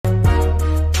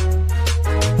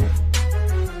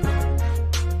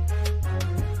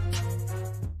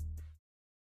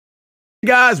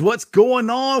Guys, what's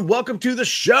going on? Welcome to the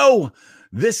show.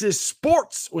 This is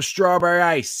Sports with Strawberry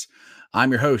Ice. I'm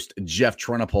your host, Jeff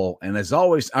Trenopole, and as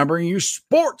always, I'm bringing you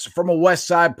sports from a West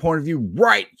Side point of view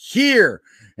right here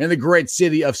in the great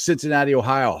city of Cincinnati,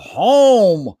 Ohio,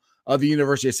 home of the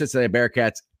University of Cincinnati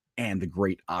Bearcats and the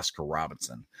great Oscar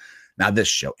Robertson. Now, this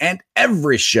show and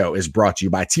every show is brought to you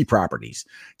by T Properties.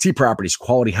 T Properties,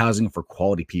 quality housing for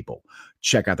quality people.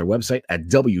 Check out their website at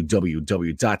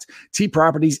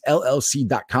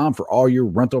www.tpropertiesllc.com for all your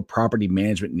rental property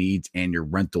management needs and your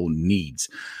rental needs.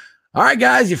 All right,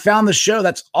 guys, you found the show.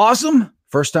 That's awesome.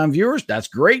 First-time viewers, that's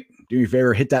great. Do me a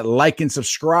favor, hit that like and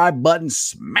subscribe button.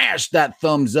 Smash that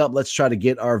thumbs up. Let's try to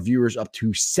get our viewers up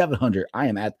to 700. I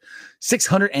am at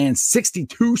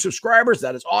 662 subscribers.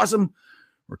 That is awesome.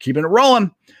 We're keeping it rolling.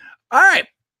 All right.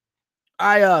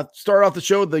 I started off the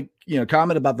show with the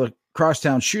comment about the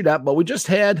crosstown shootout, but we just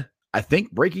had, I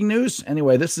think, breaking news.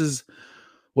 Anyway, this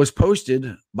was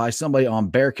posted by somebody on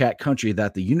Bearcat Country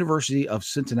that the University of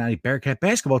Cincinnati Bearcat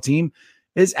basketball team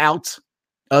is out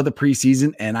of the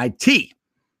preseason NIT.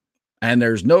 And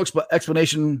there's no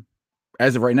explanation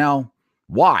as of right now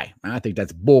why. And I think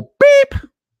that's bull beep.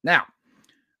 Now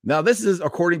this is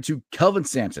according to Kelvin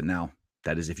Sampson. Now,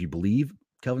 that is if you believe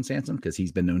Kelvin Sampson, because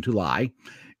he's been known to lie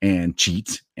and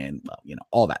cheat and,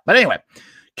 all that. But anyway,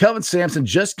 Kelvin Sampson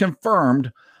just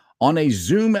confirmed on a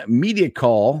Zoom media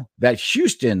call that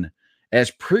Houston, as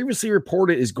previously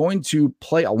reported, is going to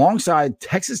play alongside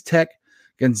Texas Tech,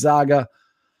 Gonzaga,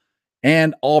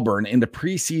 and Auburn in the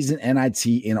preseason NIT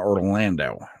in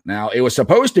Orlando. Now, it was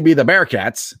supposed to be the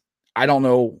Bearcats. I don't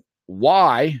know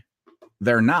why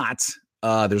they're not.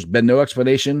 There's been no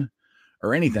explanation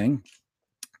or anything.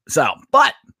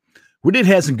 But we did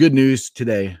have some good news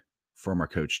today from our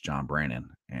coach, John Brannen,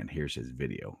 and here's his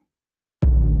video.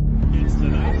 It's the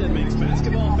night that makes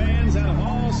basketball fans out of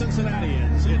all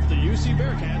Cincinnatians. It's the UC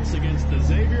Bearcats against the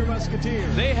Xavier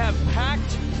Musketeers. They have packed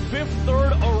Fifth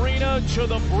Third Arena to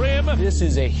the brim. This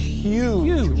is a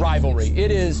huge rivalry.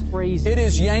 It is crazy. It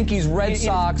is Yankees, Red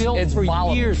Sox. It's for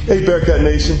years. Hey, Bearcat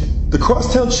Nation. The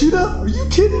Crosstown Shootout? Are you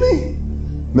kidding me?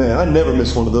 Man, I never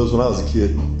missed one of those when I was a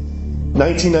kid.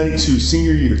 1992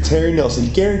 senior year, Terry Nelson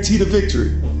guaranteed a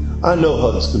victory. I know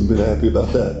Hugs couldn't have been happy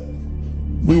about that.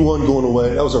 We won going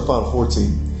away. That was our Final Four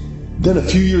team. Then a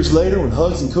few years later, when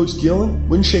Hugs and Coach Gillen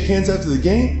wouldn't shake hands after the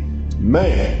game,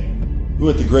 man, we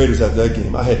went to Graders after that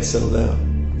game. I had to settle down.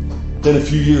 Then a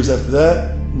few years after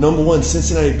that, #1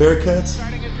 Cincinnati Bearcats,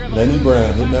 Lenny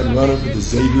Brown hitting that runner for the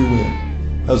Xavier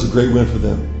win. That was a great win for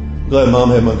them. Glad Mom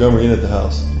had Montgomery in at the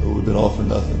house. It would have been all for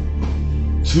nothing.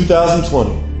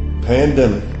 2020.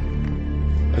 Pandemic.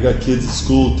 I got kids at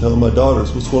school telling my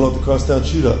daughters, what's going on at the Crosstown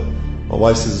Shootout? My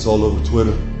wife says it's all over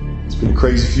Twitter. It's been a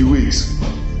crazy few weeks.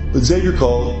 But Xavier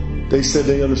called. They said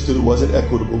they understood it wasn't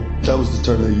equitable. That was the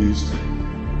term they used.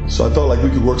 So I felt like we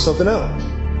could work something out.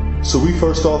 So we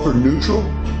first offered neutral,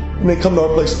 and they come to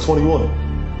our place at 21.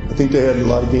 I think they had a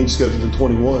lot of games scheduled in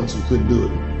 21, so we couldn't do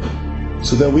it.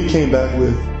 So then we came back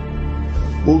with,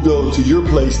 we'll go to your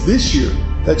place this year.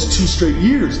 That's 2 straight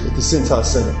years at the Cintas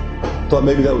Center. Thought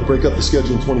maybe that would break up the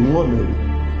schedule in 21, maybe.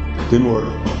 Didn't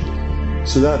work.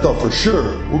 So then I thought for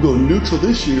sure, we'll go neutral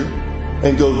this year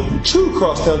and go 2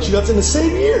 crosstown shootouts in the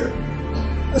same year.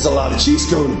 That's a lot of cheese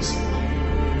coatings.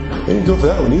 They didn't go for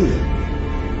that one either.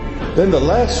 Then the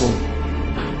last one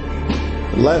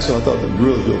I thought they'd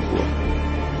really go for.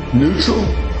 Neutral,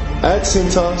 at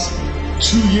Cintas,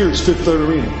 2 years, Fifth Third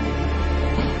Arena.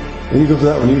 They didn't go for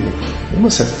that one either. They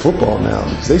must have football now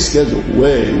because they schedule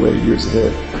way years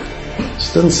ahead.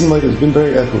 Just doesn't seem like it's been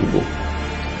very equitable.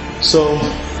 So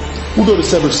we'll go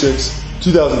December 6th,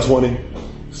 2020,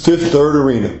 Fifth Third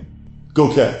Arena.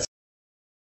 Go Cats.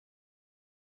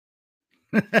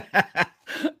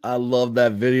 I love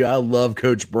that video. I love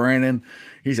Coach Brannen.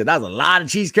 He said that was a lot of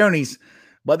cheese conies,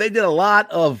 but they did a lot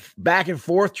of back and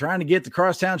forth trying to get the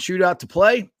Crosstown Shootout to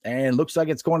play, and looks like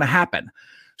it's going to happen.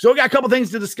 So we got a couple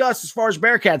things to discuss as far as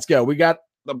Bearcats go. We got,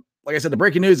 like I said, the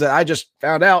breaking news that I just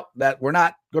found out that we're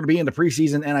not going to be in the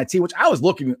preseason NIT, which I was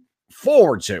looking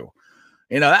forward to.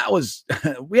 That was,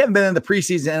 we haven't been in the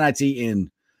preseason NIT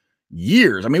in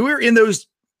years. I mean, we were in those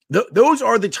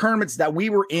are the tournaments that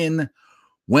we were in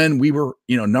when we were,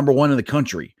 #1 in the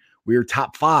country. We were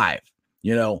top 5,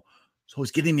 so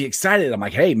it's getting me excited. I'm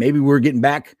like, hey, maybe we're getting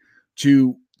back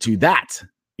to that.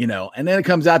 And then it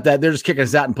comes out that they're just kicking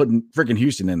us out and putting freaking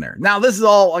Houston in there. Now, this is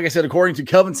all, like I said, according to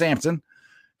Kelvin Sampson.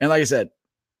 And like I said,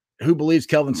 who believes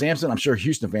Kelvin Sampson? I'm sure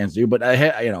Houston fans do, but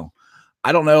I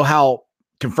don't know how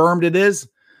confirmed it is,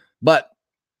 but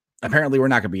apparently we're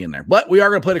not going to be in there. But we are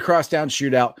going to play the Crosstown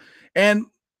Shootout, and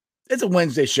it's a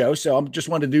Wednesday show, so I'm just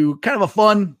wanting to do kind of a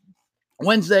fun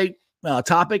Wednesday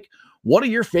topic, what are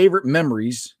your favorite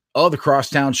memories of the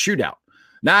Crosstown Shootout?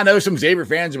 Now, I know some Xavier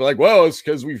fans will be like, well, it's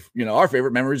because our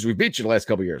favorite memories, we beat you the last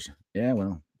couple of years. Yeah,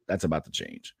 well, that's about to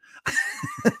change,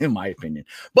 in my opinion.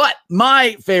 But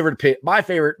my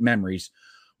favorite memories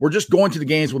were just going to the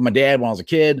games with my dad when I was a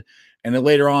kid. And then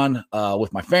later on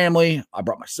with my family, I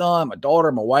brought my son, my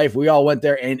daughter, my wife. We all went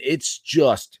there, and it's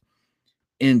just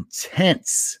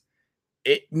intense.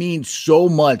 It means so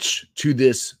much to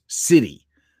this city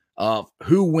of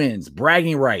who wins,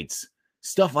 bragging rights,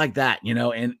 stuff like that,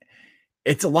 and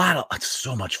it's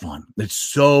so much fun. It's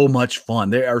so much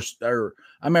fun. I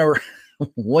remember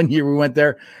one year we went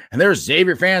there and there's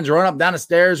Xavier fans running up down the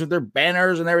stairs with their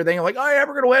banners and everything. I'm like, oh yeah,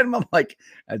 we're going to win. And I'm like,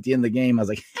 at the end of the game, I was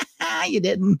like, you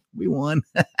didn't, we won.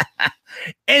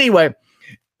 Anyway,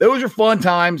 those are fun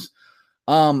times.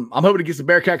 I'm hoping to get some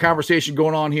Bearcat conversation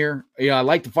going on here. I'd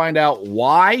like to find out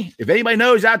why, if anybody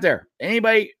knows out there,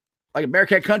 anybody like a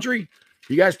Bearcat country,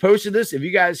 you guys posted this, if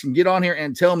you guys can get on here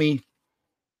and tell me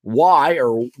why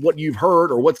or what you've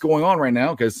heard or what's going on right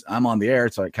now, because I'm on the air.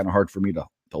 It's kind of hard for me to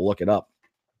look it up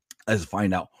as to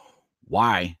find out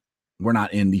why we're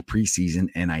not in the preseason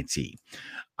NIT.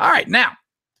 All right. Now,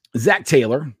 Zach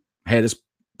Taylor had his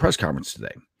press conference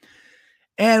today,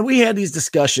 and we had these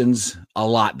discussions a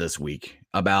lot this week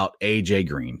about AJ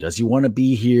Green. Does he want to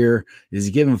be here? Is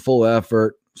he giving full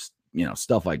effort?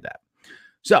 Stuff like that.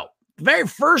 So the very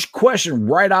first question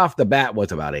right off the bat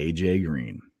was about AJ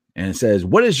Green. And it says,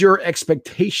 what is your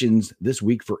expectations this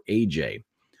week for AJ?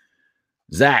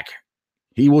 Zach,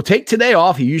 he will take today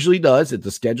off. He usually does. It's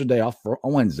a scheduled day off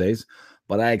on Wednesdays,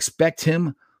 but I expect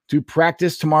him to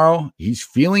practice tomorrow. He's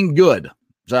feeling good.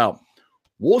 So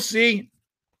we'll see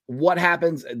what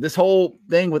happens. This whole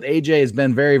thing with AJ has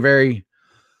been very, very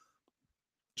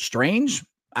strange,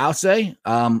 I'll say.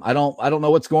 I don't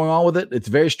know what's going on with it. It's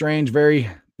very strange,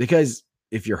 because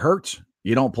if you're hurt,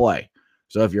 you don't play.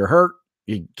 So if you're hurt,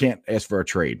 you can't ask for a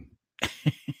trade.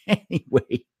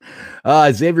 Anyway,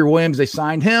 Xavier Williams, they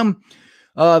signed him.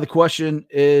 The question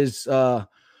is, to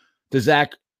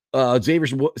Zach,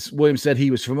 Xavier Williams said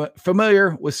he was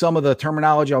familiar with some of the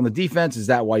terminology on the defense. Is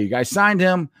that why you guys signed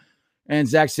him? And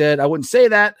Zach said, I wouldn't say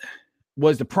that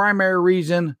was the primary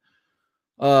reason,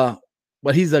 but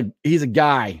he's a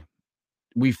guy.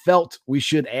 We felt we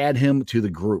should add him to the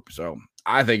group. So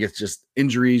I think it's just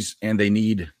injuries, and they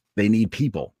need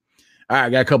people. All right, I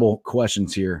got a couple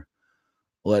questions here.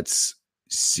 Let's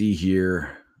see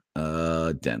here.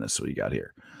 Dennis, what you got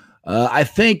here? I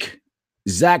think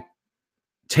Zach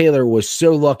Taylor was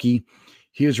so lucky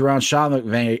he was around Sean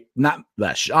McVay. Not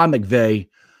that Sean McVay.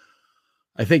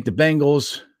 I think the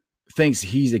Bengals thinks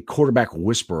he's a quarterback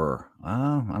whisperer.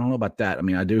 I don't know about that. I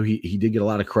mean, I do. He did get a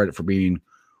lot of credit for being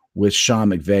with Sean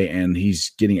McVay, and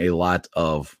he's getting a lot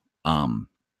of fight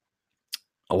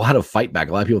back.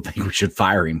 A lot of people think we should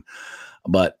fire him,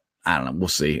 but I don't know. We'll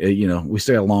see. We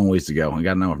still got a long ways to go. I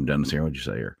got to know from Dennis here. What'd you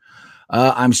say here?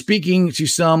 I'm speaking to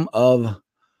some of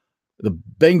the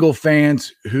Bengal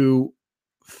fans who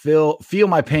feel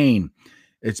my pain.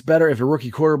 It's better if a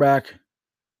rookie quarterback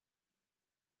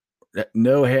have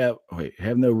no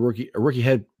rookie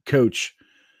head coach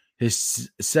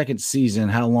his second season.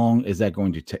 How long is that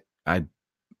going to take? I'm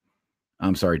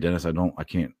sorry, Dennis. I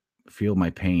can't feel my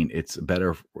pain. It's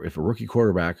better if a rookie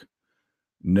quarterback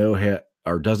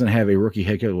doesn't have a rookie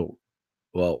head coach.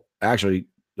 Well, actually,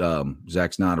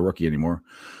 Zach's not a rookie anymore.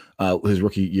 His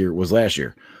rookie year was last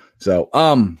year. So,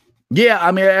 yeah,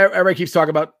 I mean, everybody keeps talking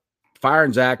about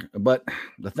firing Zach, but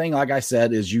the thing, like I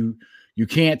said, is you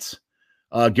can't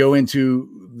go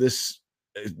into this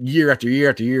year after year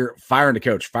after year firing the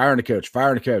coach. I'm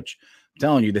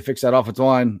telling you, they fix that offensive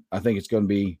line. I think it's going to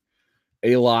be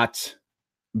a lot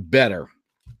better.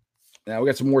 Now we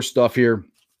got some more stuff here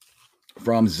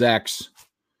from Zach's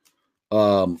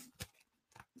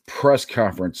press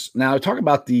conference. Now talk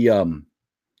about the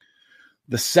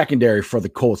secondary for the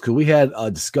Colts, because we had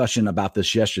a discussion about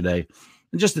this yesterday,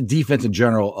 and just the defense in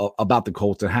general about the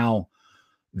Colts and how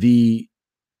the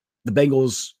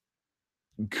Bengals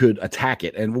could attack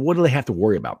it, and what do they have to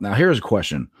worry about? Now here's a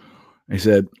question. He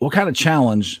said, what kind of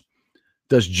challenge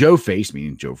does Joe face,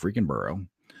 meaning Joe freaking Burrow,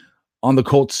 on the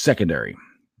Colts secondary?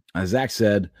 As Zach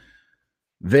said,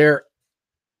 they're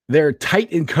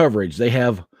tight in coverage. They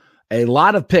have a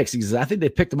lot of picks. He says, I think they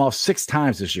picked them off 6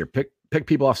 times this year. Pick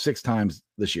people off 6 times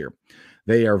this year.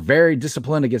 They are very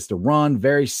disciplined against the run,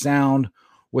 very sound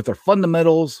with their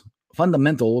fundamentals,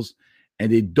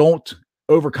 and they don't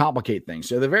overcomplicate things.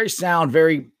 So they're very sound,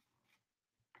 very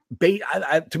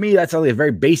to me, that's only a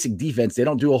very basic defense. They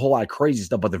don't do a whole lot of crazy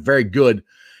stuff, but they're very good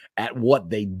at what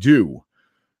they do.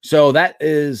 So that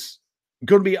is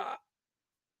going to be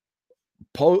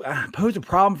pose a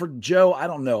problem for Joe? I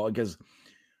don't know, because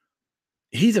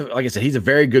like I said, he's a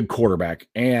very good quarterback,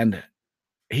 and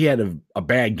he had a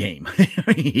bad game.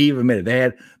 He even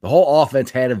admitted the whole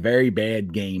offense had a very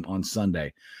bad game on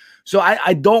Sunday. So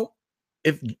I don't,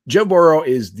 if Joe Burrow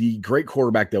is the great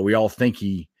quarterback that we all think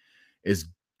he is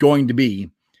going to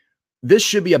be, this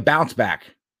should be a bounce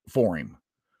back for him.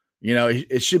 You know,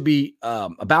 it should be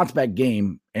a bounce back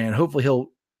game, and hopefully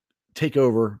he'll take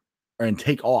over and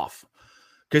take off,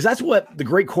 because that's what the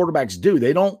great quarterbacks do.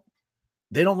 They don't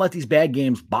let these bad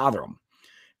games bother them,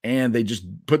 and they just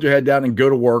put their head down and go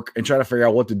to work and try to figure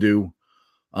out what to do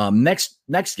next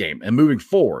game and moving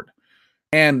forward.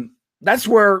 And that's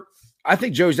where I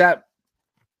think Joe's at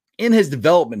in his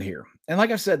development here. And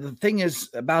like I said, the thing is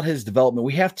about his development,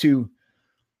 we have to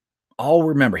all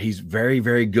remember he's very,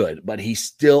 very good, but he's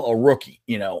still a rookie,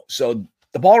 you know. So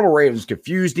the Baltimore Ravens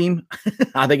confused him.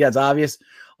 I think that's obvious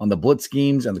on the blitz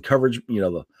schemes and the coverage, you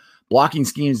know, the blocking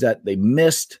schemes that they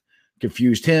missed,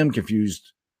 confused him,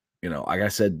 you know, like I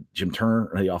said, Jim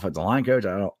Turner, the offensive line coach.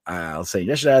 I was saying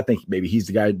yesterday, I think maybe he's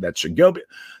the guy that should go. But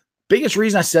biggest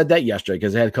reason I said that yesterday,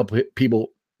 because I had a couple of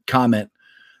people comment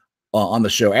on the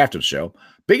show after the show.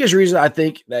 Biggest reason I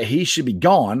think that he should be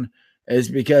gone is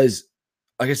because,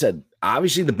 like I said,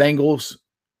 obviously the Bengals,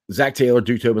 Zach Taylor,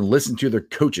 Duke Tobin, listened to their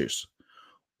coaches.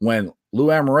 When Lou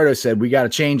Amaretto said, we got to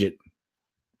change it,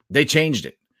 they changed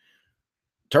it.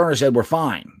 Turner said, we're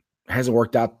fine. Hasn't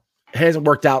worked out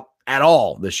at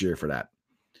all this year for that.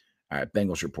 All right,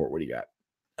 Bengals report. What do you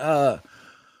got?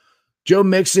 Joe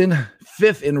Mixon,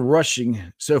 5th in rushing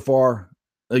so far,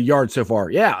 a yard so far.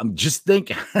 Yeah, I'm just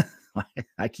thinking.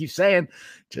 I keep saying,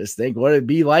 just think what it'd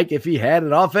be like if he had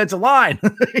an offensive line.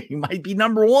 He might be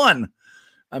number 1.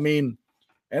 I mean,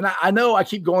 and I know I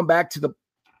keep going back to the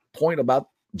point about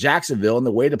Jacksonville and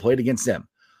the way they played against them.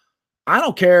 I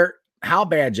don't care how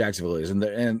bad Jacksonville is,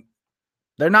 and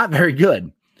they're not very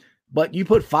good. But you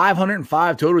put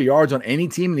 505 total yards on any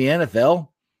team in the NFL,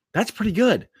 that's pretty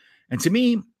good. And to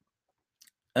me,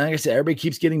 like I said, everybody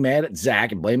keeps getting mad at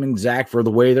Zach and blaming Zach for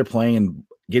the way they're playing and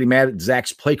getting mad at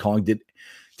Zach's play calling. Did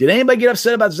anybody get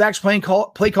upset about Zach's play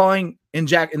calling in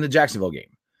the Jacksonville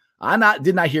game?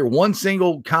 Did not hear one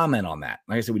single comment on that.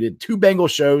 Like I said, we did 2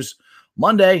 Bengals shows,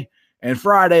 Monday and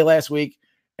Friday last week,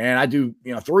 and I do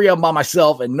 3 of them by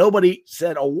myself, and nobody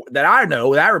said that I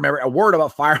remember a word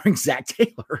about firing Zach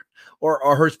Taylor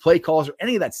or his play calls or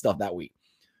any of that stuff that week.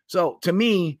 So to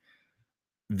me,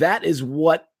 that is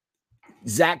what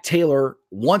Zach Taylor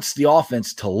wants the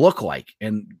offense to look like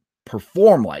and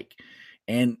perform like.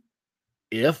 And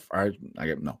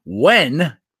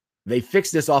when they fix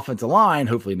this offensive line,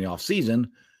 hopefully in the offseason,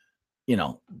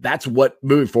 that's what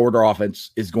moving forward our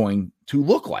offense is going to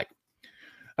look like.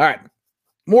 All right.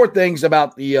 More things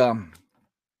about the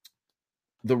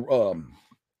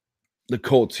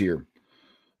Colts here.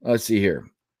 Let's see here.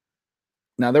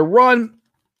 Now, their run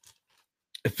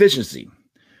efficiency.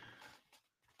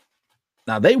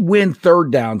 Now, they win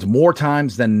third downs more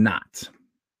times than not.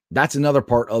 That's another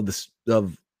part of this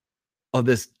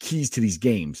keys to these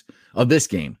games, of this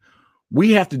game.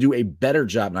 We have to do a better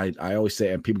job. And I always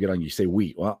say, and people get on you, say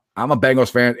we. Well, I'm a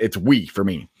Bengals fan. It's we for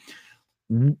me.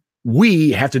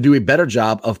 We have to do a better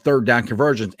job of third down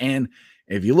conversions. And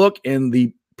if you look in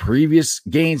the previous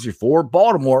games before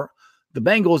Baltimore, the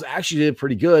Bengals actually did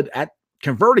pretty good at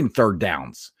converting third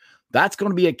downs. That's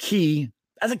going to be a key.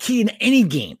 That's a key in any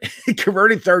game,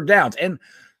 converting third downs. And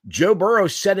Joe Burrow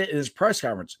said it in his press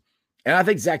conference. And I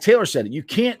think Zach Taylor said it. You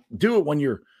can't do it when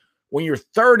you're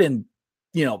 3rd and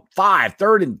 5,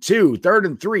 3rd and 2, 3rd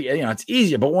and 3. It's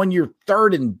easier. But when you're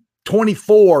 3rd and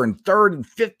 24 and 3rd and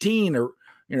 15 or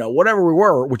whatever we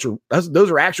were, those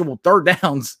are actual third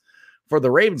downs for the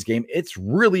Ravens game, it's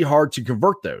really hard to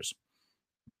convert those.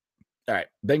 All right,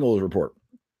 Bengals report.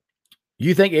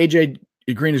 You think AJ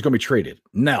Green is going to be traded?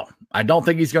 No, I don't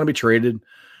think he's going to be traded.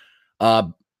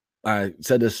 I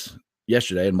said this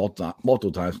yesterday and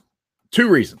multiple times. 2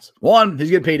 reasons. 1, he's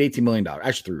getting paid $18 million.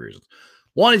 Actually, 3 reasons.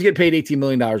 1, he's getting paid $18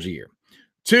 million a year.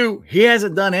 2, he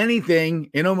hasn't done anything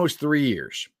in almost 3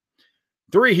 years.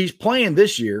 3, he's playing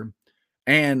this year.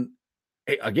 And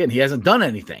again, he hasn't done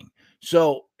anything.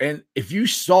 So, and if you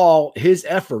saw his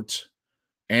efforts,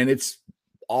 and it's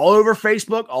all over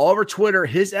Facebook, all over Twitter,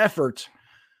 his effort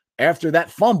after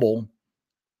that fumble,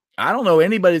 I don't know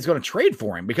anybody's going to trade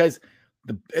for him, because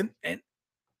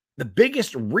the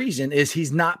biggest reason is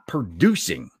he's not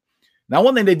producing. Now,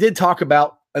 one thing they did talk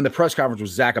about in the press conference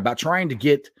with Zach about trying to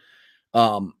get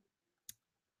Joe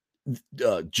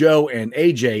and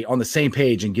AJ on the same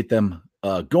page and get them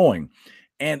going.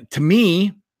 And to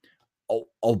me,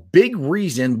 a big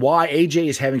reason why AJ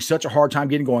is having such a hard time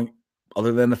getting going,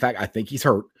 other than the fact I think he's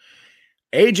hurt.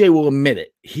 AJ will admit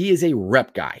it. He is a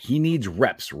rep guy. He needs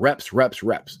reps.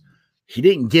 He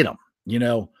didn't get them. You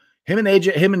know, him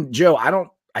and Joe, I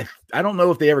don't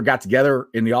know if they ever got together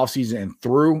in the offseason and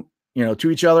threw,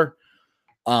 to each other.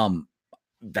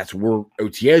 That's where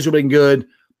OTAs have been good.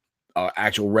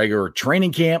 Actual regular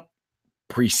training camp,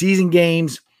 preseason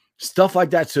games, stuff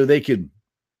like that. So they could,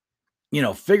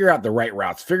 figure out the right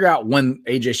routes, figure out when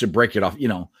AJ should break it off.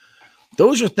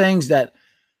 Those are things that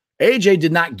AJ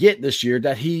did not get this year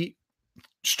that he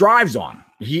strives on.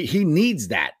 He needs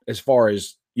that as far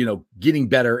as, getting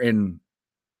better and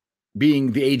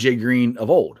being the AJ Green of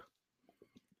old.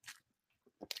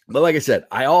 But like I said,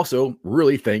 I also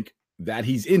really think that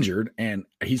he's injured and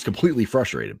he's completely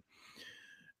frustrated.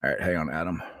 All right, hang on,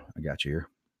 Adam. I got you here.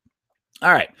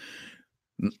 All right.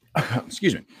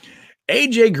 Excuse me.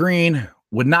 AJ Green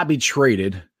would not be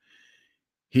traded.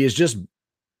 He is just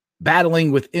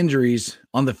battling with injuries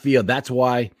on the field. That's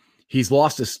why he's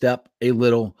lost a step a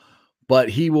little, but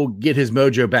he will get his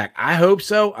mojo back. I hope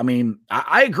so. I mean,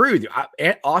 I agree with you.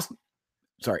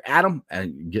 Adam,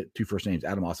 and get two first names,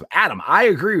 Adam also. Adam, I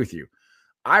agree with you.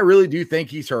 I really do think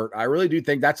he's hurt. I really do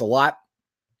think that's a lot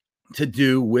to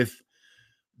do with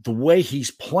the way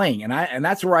he's playing. And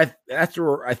that's where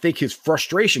I think his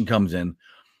frustration comes in.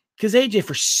 Because AJ,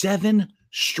 for 7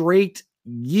 straight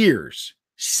years,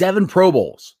 7 Pro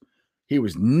Bowls, he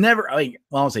was never, I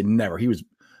won't say never. He was,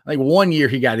 1 year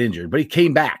he got injured, but he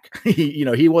came back.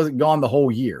 He wasn't gone the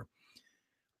whole year.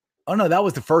 Oh no, that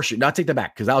was the first year. No, I take that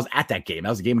back because I was at that game. That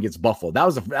was a game against Buffalo.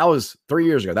 That was 3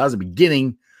 years ago. That was the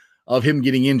beginning of him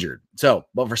getting injured. So,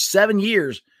 but for 7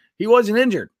 years, he wasn't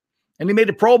injured. And he made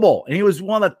the Pro Bowl. And he was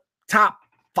one of the top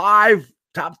 5,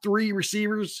 top 3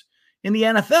 receivers in the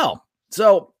NFL.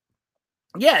 So,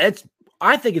 yeah,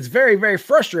 I think it's very, very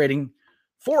frustrating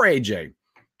for AJ.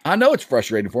 I know it's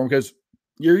frustrating for him because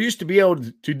you're used to be able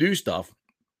to do stuff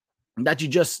that you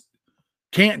just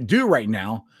can't do right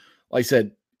now. Like I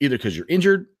said, either because you're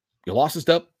injured, you lost a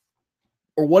step,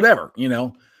 or whatever.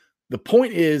 The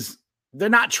point is they're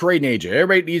not trading AJ.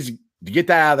 Everybody needs to get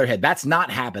that out of their head. That's not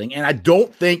happening. And I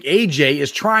don't think AJ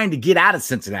is trying to get out of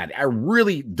Cincinnati. I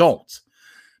really don't.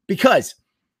 Because,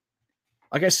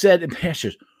 like I said in past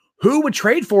years, who would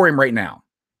trade for him right now?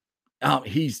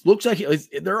 Looks like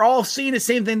they're all seeing the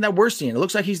same thing that we're seeing. It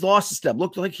looks like he's lost a step.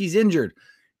 Looks like he's injured.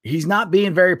 He's not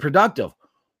being very productive.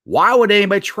 Why would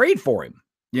anybody trade for him?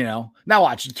 Now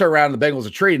watch, turn around and the Bengals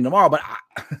are trading tomorrow, but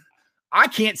I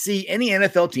can't see any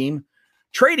NFL team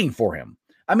trading for him.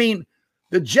 I mean,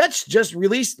 the Jets just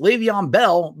released Le'Veon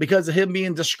Bell because of him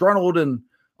being disgruntled and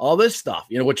all this stuff,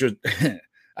 which was,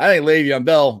 I think Le'Veon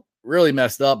Bell really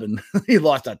messed up and he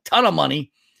lost a ton of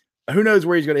money. Who knows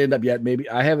where he's going to end up yet? Maybe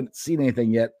I haven't seen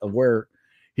anything yet of where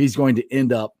he's going to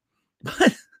end up.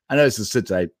 But I know this is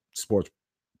such a sports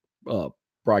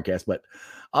broadcast, but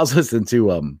I was listening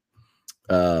to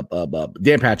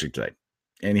Dan Patrick today,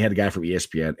 and he had a guy from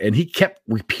ESPN, and he kept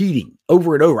repeating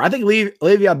over and over. I think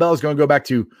Le'Veon Bell is going to go back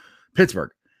to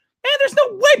Pittsburgh. And there's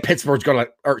no way Pittsburgh's going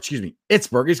to,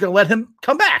 Pittsburgh is going to let him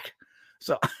come back.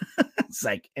 So it's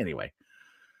anyway.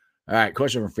 All right,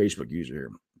 question from Facebook user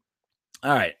here.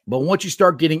 All right, but once you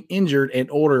start getting injured and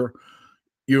older,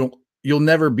 you'll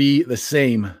never be the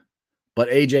same. But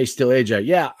AJ's still AJ.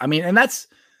 Yeah, and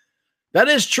that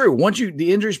is true. Once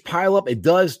the injuries pile up, it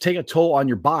does take a toll on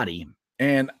your body.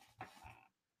 And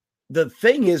the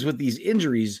thing is with these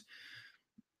injuries,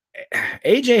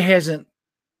 AJ hasn't.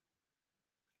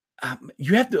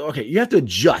 You have to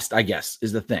adjust, I guess,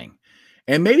 is the thing.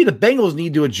 And maybe the Bengals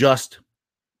need to adjust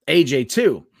AJ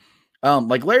too.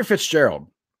 Like Larry Fitzgerald.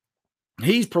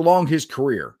 He's prolonged his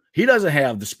career. He doesn't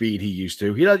have the speed he used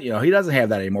to. He doesn't have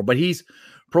that anymore, but he's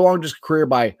prolonged his career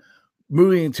by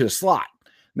moving into a slot.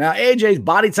 Now, AJ's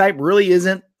body type really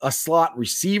isn't a slot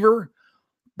receiver,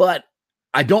 but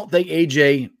I don't think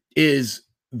AJ is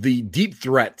the deep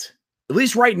threat, at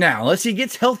least right now. Unless he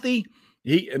gets healthy,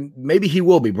 maybe he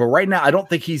will be. But right now, I don't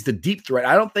think he's the deep threat.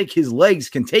 I don't think his legs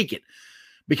can take it.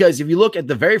 Because if you look at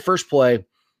the very first play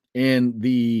in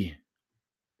the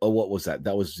what was that?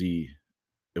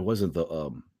 It wasn't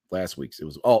the last week's. It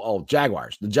was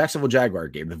Jaguars, the Jacksonville Jaguar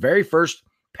game. The very first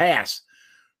pass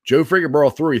Joe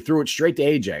Friggaborough threw. He threw it straight to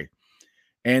AJ.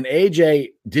 And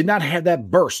AJ did not have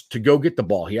that burst to go get the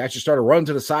ball. He actually started running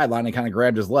to the sideline and kind of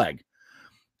grabbed his leg.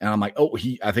 And I'm like,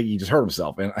 I think he just hurt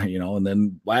himself. And, and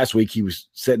then last week he was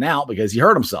sitting out because he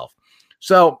hurt himself.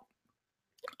 So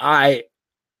I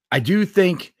do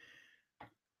think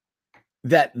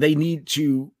that they need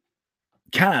to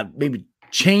kind of maybe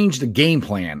change the game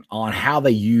plan on how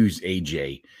they use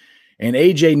AJ. And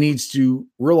AJ needs to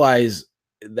realize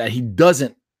that he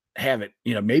doesn't have it.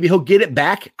 Maybe he'll get it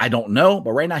back. I don't know.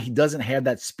 But right now he doesn't have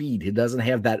that speed. He doesn't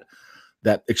have that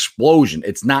explosion.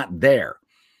 It's not there.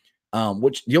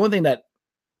 Which the only thing that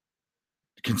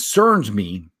concerns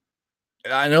me,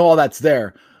 I know all that's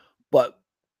there, but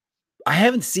I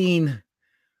haven't seen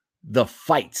the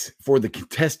fights for the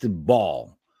contested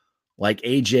ball like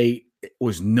AJ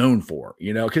was known for,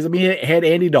 because it had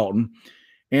Andy Dalton,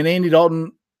 and Andy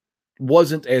Dalton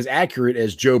wasn't as accurate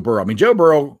as Joe Burrow. Joe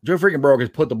freaking Burrow has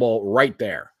put the ball right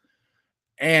there.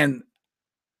 And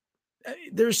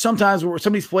there's sometimes where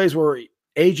some of these plays where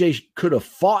AJ could have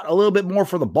fought a little bit more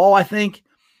for the ball, I think,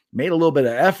 made a little bit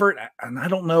of effort. And I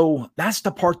don't know. That's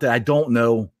the part that I don't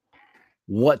know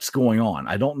what's going on.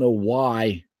 I don't know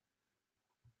why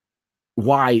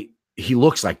he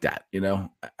looks like that.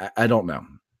 I don't know.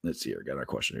 Let's see here. Got our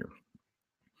question here.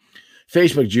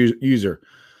 Facebook user.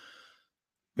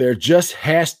 There just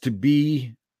has to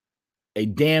be a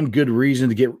damn good reason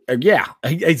to get. Yeah,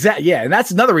 exactly. Yeah, and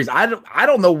that's another reason. I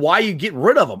don't know why you get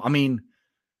rid of them.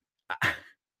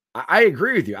 I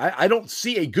agree with you. I don't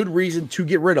see a good reason to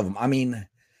get rid of them.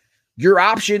 Your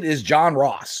option is John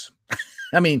Ross.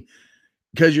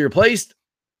 Because you replaced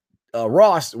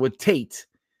Ross with Tate,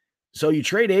 so you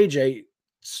trade AJ.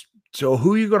 So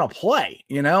who are you going to play?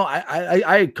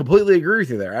 I completely agree with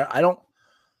you there. I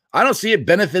don't see it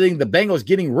benefiting the Bengals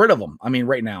getting rid of him.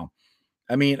 Right now,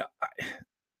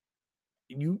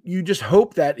 you just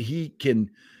hope that he can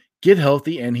get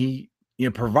healthy and he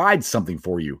provides something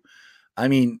for you.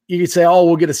 You could say, oh,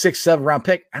 we'll get a 6-7 round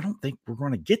pick. I don't think we're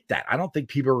going to get that. I don't think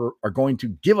people are going to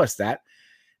give us that.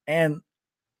 And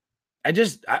I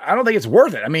don't think it's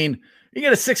worth it. You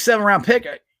get a 6-7 round pick.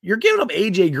 You're giving up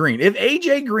AJ Green. If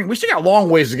AJ Green, we still got a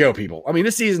long ways to go, people.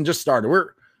 This season just started.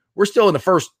 We're still in the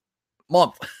first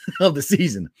month of the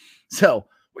season. So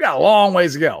we got a long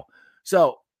ways to go.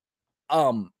 So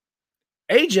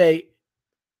AJ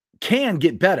can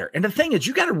get better. And the thing is,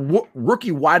 you got a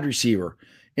rookie wide receiver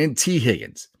in T.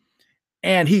 Higgins,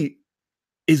 and he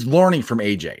is learning from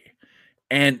AJ.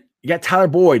 And you got Tyler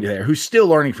Boyd there, who's still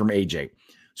learning from AJ.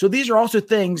 So these are also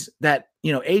things that,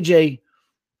 AJ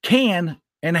can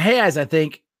and has, I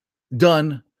think,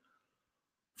 done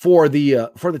for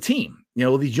the team,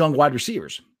 these young wide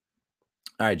receivers.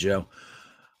 All right, Joe.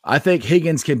 I think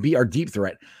Higgins can be our deep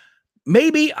threat.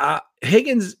 Maybe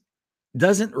Higgins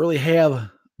doesn't really have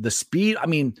the speed.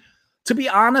 To be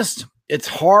honest, it's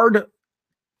hard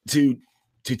to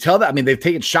tell that. They've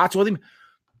taken shots with him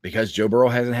because Joe Burrow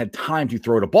hasn't had time to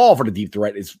throw the ball for the deep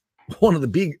threat. Is one of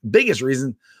the biggest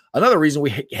reasons. Another reason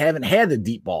we haven't had the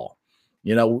deep ball.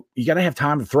 You got to have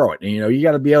time to throw it. And, you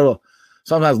got to be able to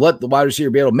sometimes let the wide receiver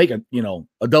be able to make a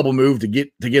double move to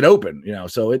get open,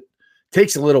 so it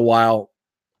takes a little while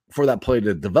for that play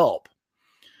to develop.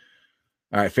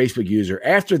 All right, Facebook user.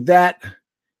 After that,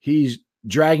 he's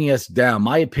dragging us down.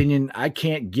 My opinion, I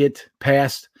can't get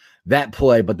past that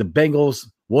play, but the Bengals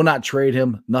will not trade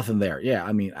him. Nothing there. Yeah,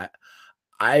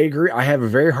 I agree. I have a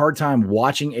very hard time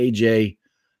watching AJ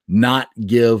not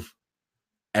give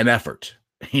an effort,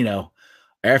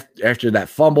 after that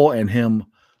fumble and him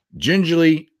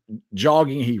gingerly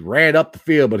jogging. He ran up the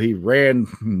field, but he ran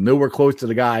nowhere close to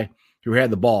the guy who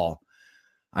had the ball.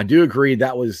 I do agree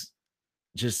that was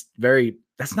just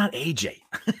that's not AJ.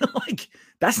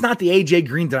 That's not the AJ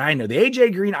Green that I know. The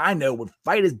AJ Green I know would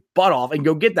fight his butt off and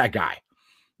go get that guy.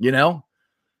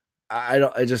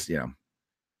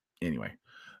 Anyway.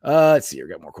 Let's see. I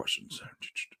got more questions.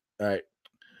 All right.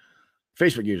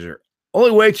 Facebook user.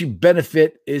 Only way to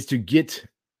benefit is to get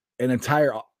an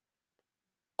entire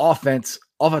offensive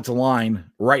line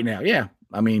right now. Yeah.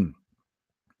 I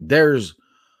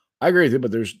agree with you,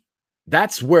 but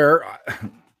that's where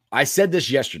I said this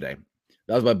yesterday.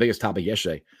 That was my biggest topic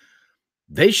yesterday.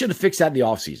 They should have fixed that in the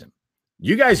offseason.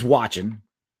 You guys watching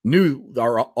knew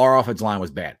our offensive line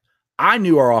was bad. I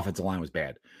knew our offensive line was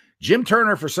bad. Jim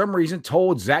Turner, for some reason,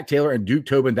 told Zach Taylor and Duke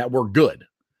Tobin that we're good.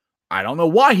 I don't know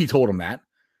why he told them that.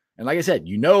 And like I said,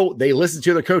 they listened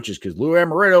to their coaches because Lou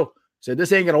Amaretto said,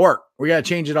 this ain't going to work. We got to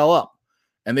change it all up.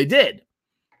 And they did.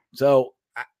 So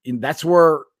that's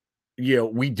where,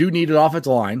 we do need an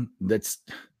offensive line.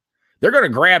 They're going to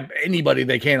grab anybody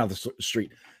they can off the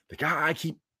street. The guy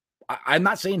I'm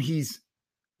not saying he's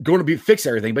going to fix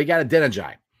everything, but he got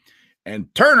Adeniji.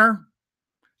 And Turner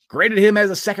graded him as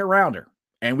a second rounder.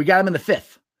 And we got him in the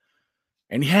 5th.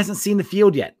 And he hasn't seen the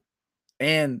field yet.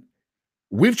 And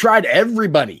we've tried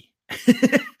everybody.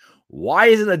 Why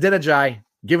isn't Adeniji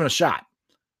given a shot?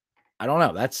 I don't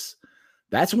know. That's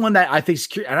one that I think is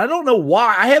curious. And I don't know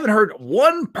why. I haven't heard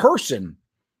one person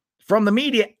from the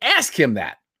media ask him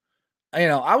that.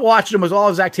 I watched him with all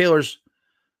of Zach Taylor's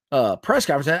press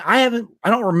conference. I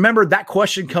don't remember that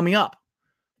question coming up.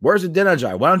 Where's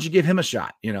Adeniji? Why don't you give him a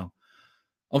shot?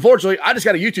 Unfortunately, I just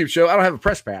got a YouTube show. I don't have a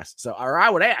press pass. Or I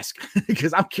would ask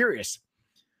because I'm curious.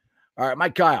 All right,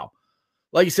 Mike Kyle.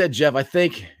 Like you said, Jeff, I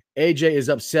think AJ is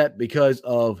upset because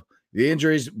of the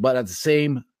injuries, but at the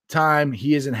same time,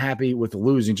 he isn't happy with the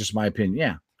losing, just my opinion.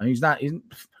 Yeah. I mean,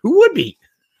 who would be?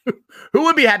 Who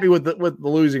would be happy with the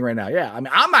losing right now? Yeah. I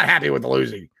mean, I'm not happy with the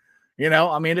losing.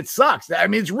 I mean, it sucks. I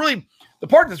mean, it's really the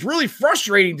part that's really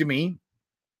frustrating to me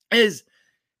is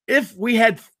if we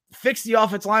had fixed the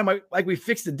offensive line like we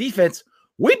fixed the defense,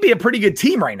 we'd be a pretty good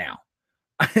team right now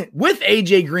with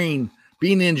AJ Green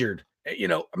being injured.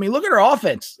 I mean, look at our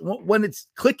offense when it's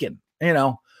clicking.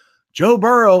 Joe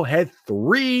Burrow had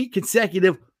 3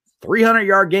 consecutive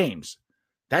 300-yard games.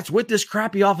 That's with this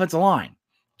crappy offensive line.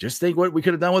 Just think what we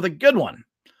could have done with a good one.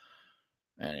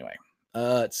 Anyway,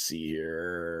 let's see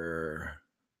here.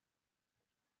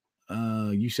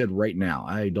 You said right now.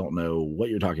 I don't know what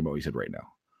you're talking about. You said right now.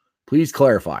 Please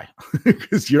clarify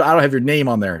because I don't have your name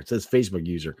on there. It says Facebook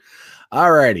user.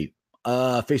 All righty.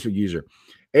 Facebook user.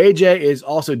 AJ is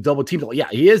also double teamed. Yeah,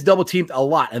 he is double teamed a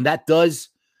lot. And that does,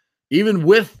 even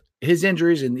with his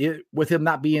injuries and with him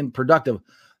not being productive,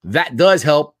 that does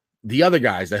help the other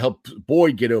guys. That helps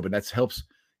Boyd get open. That helps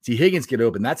T. Higgins get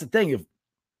open. That's the thing. If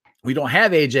we don't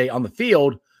have AJ on the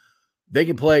field, they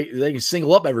can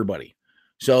single up everybody.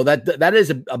 So that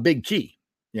is a big key,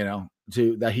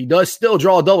 to that he does still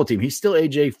draw a double team. He's still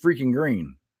AJ freaking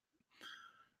Green.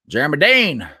 Jeremy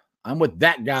Dane. I'm with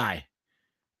that guy.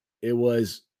 It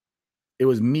was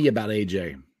me about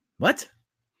AJ. What?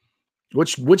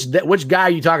 Which guy are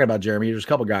you talking about, Jeremy? There's a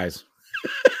couple guys.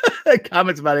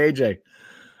 Comments about AJ.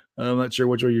 I'm not sure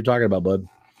which one you're talking about, bud.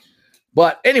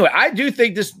 But anyway, I do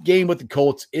think this game with the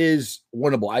Colts is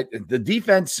winnable. The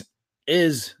defense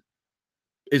is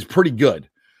pretty good.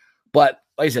 But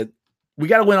like I said, we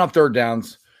got to win on third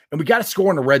downs, and we got to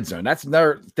score in the red zone. That's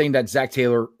another thing that Zach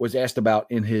Taylor was asked about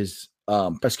in his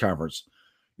press conference.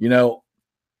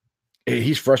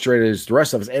 He's frustrated as the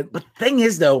rest of us. But the thing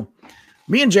is, though,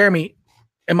 me and Jeremy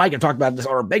and Mike have talked about this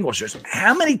on our Bengals shows.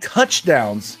 How many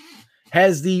touchdowns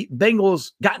has the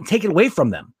Bengals gotten taken away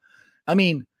from them? I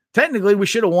mean, technically, we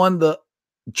should have won the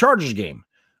Chargers game.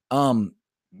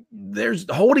 There's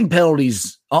holding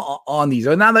penalties on these.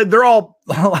 Now they're all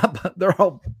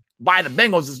by the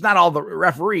Bengals. It's not all the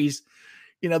referees.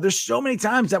 There's so many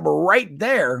times that we're right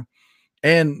there,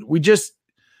 and we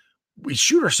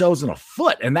shoot ourselves in the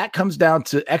foot, and that comes down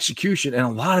to execution. And a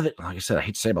lot of it, like I said, I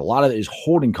hate to say it, but a lot of it is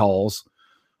holding calls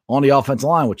on the offensive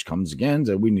line, which comes again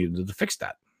that we needed to fix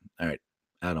that. All right,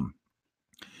 Adam.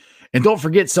 And don't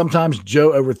forget, sometimes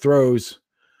Joe overthrows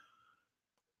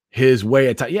his way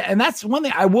at time. Yeah, and that's one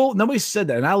thing nobody said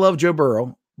that, and I love Joe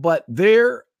Burrow, but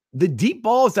the deep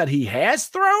balls that he has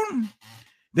thrown,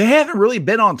 they haven't really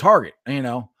been on target,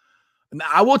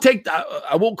 I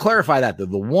will clarify that. The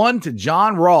one to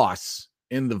John Ross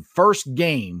in the first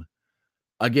game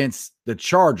against the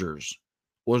Chargers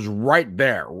was right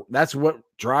there. That's what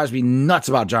drives me nuts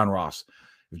about John Ross.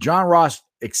 If John Ross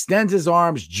extends his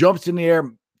arms, jumps in the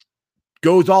air,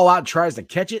 goes all out, and tries to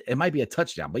catch it, it might be a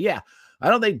touchdown. But yeah, I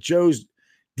don't think Joe's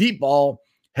deep ball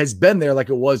has been there like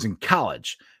it was in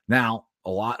college. Now,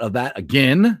 a lot of that,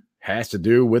 again, has to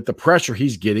do with the pressure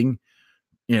he's getting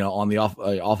on the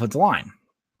offensive line.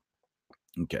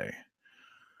 Okay.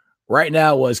 Right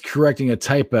now was correcting a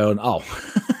typo.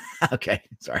 Okay.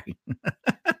 Sorry.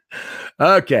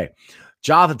 Okay.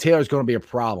 Jonathan Taylor is going to be a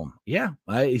problem. Yeah.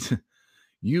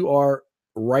 You are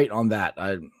right on that.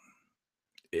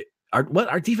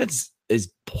 Our defense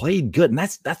is played good. And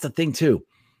that's the thing too.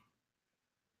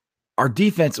 Our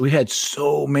defense, we had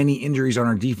so many injuries on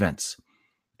our defense,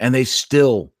 and they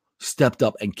still stepped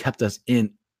up and kept us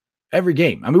in every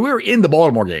game. I mean, we were in the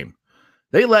Baltimore game.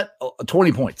 They let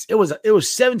 20 points. It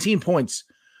was 17 points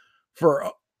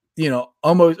for,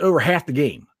 almost over half the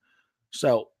game.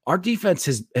 So our defense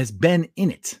has been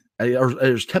in it, or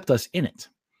has kept us in it.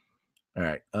 All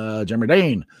right. Jeremy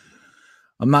Dane.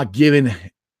 I'm not giving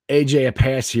AJ a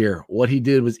pass here. What he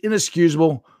did was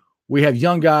inexcusable. We have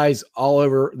young guys all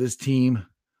over this team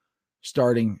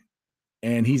starting,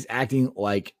 and he's acting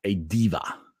like a diva.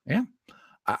 Yeah.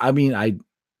 I mean,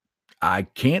 I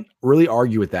can't really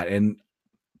argue with that. And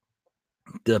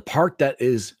the part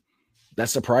that's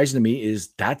surprising to me is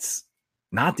that's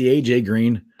not the AJ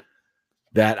Green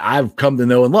that I've come to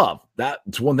know and love.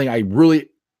 That's one thing I really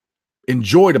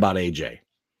enjoyed about AJ.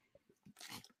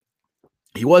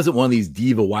 He wasn't one of these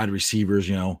diva wide receivers,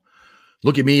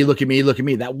 look at me, look at me, look at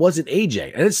me. That wasn't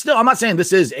AJ. And it's still, I'm not saying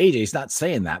this is AJ. He's not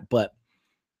saying that, but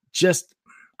just,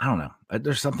 I don't know.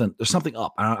 There's something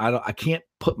up. I can't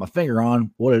put my finger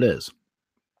on what it is.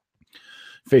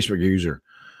 Facebook user.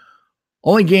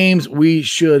 Only games we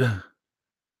should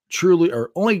truly,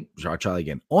 or only, sorry, I'll try that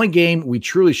again. Only game we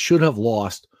truly should have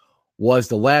lost was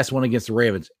the last one against the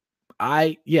Ravens.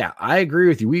 I agree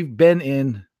with you. We've been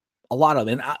in a lot of,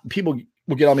 and people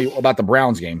will get on me about the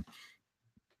Browns game.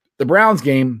 The Browns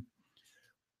game,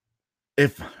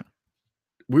 if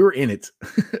we were in it,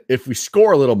 if we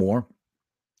score a little more,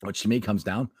 which to me comes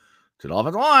down to the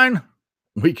offensive line,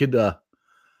 we could have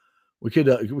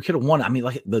won. I mean,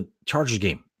 like the Chargers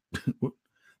game,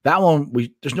 that one,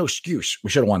 there's no excuse. We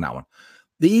should have won that one.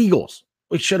 The Eagles,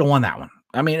 we should have won that one.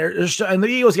 I mean, and the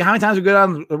Eagles, how many times we go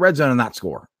down the red zone and not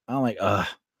score? I'm like,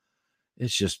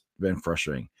 it's just been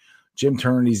frustrating. Jim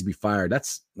Turner needs to be fired.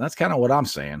 That's kind of what I'm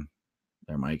saying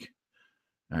there, Mike.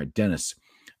 All right, Dennis.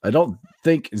 I don't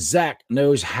think Zach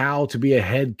knows how to be a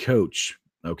head coach.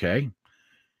 Okay.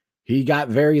 He got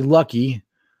very lucky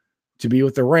to be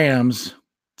with the Rams.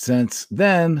 Since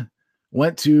then,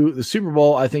 went to the Super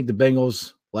Bowl. I think the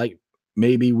Bengals, like,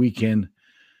 maybe we can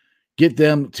get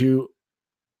them to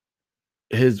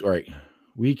his, right.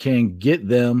 We can get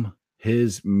them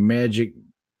his magic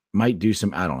might do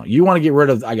some, I don't know. You want to get rid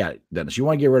of, I got it, Dennis. You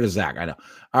want to get rid of Zach. I know.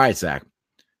 All right, Zach.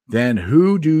 Then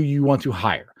who do you want to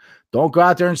hire? Don't go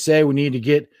out there and say we need to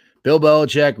get Bill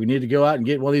Belichick. We need to go out and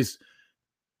get one of these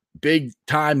big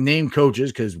time name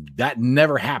coaches, because that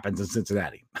never happens in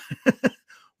Cincinnati.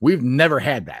 We've never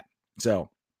had that. So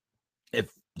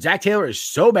if Zach Taylor is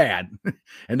so bad,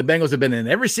 and the Bengals have been in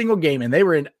every single game, and they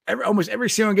were in almost every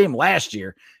single game last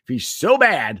year, if he's so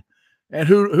bad, and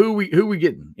who we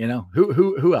getting? You know,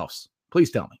 who else? Please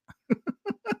tell me.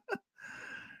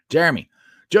 Jeremy,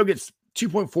 Joe gets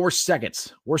 2.4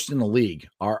 seconds, worse than the league.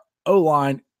 Our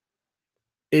O-line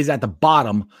is at the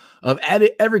bottom of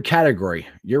every category.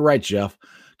 You're right, Jeff.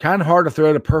 Kind of hard to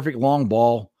throw the perfect long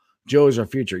ball. Joe is our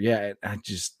future. Yeah,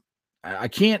 I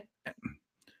can't.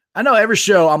 I know every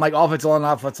show I'm like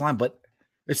offensive line, but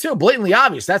it's still blatantly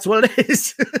obvious. That's what it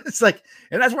is. It's like,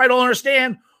 and that's why I don't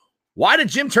understand. Why did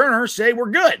Jim Turner say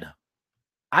we're good?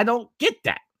 I don't get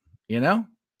that. You know,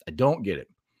 I don't get it.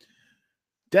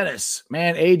 Dennis,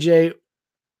 man, AJ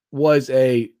was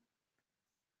a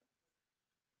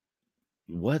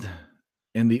what?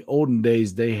 In the olden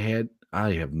days, they had,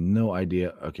 I have no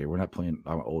idea. Okay, we're not playing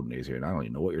olden days here, and I don't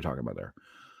even know what you're talking about there.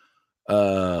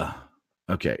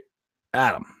 Okay,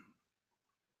 Adam.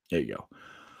 There you go.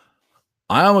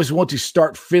 I almost want to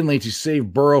start Finley to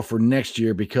save Burrow for next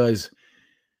year, because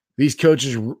these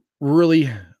coaches really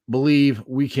believe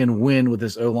we can win with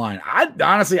this O-line. I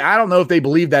don't know if they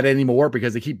believe that anymore,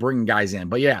 because they keep bringing guys in.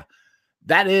 But yeah,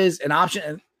 that is an option.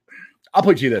 And I'll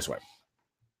put it to you this way.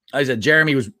 Like I said,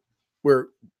 we're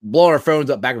blowing our phones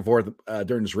up back and forth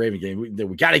during this Raven game.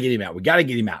 We got to get him out. We got to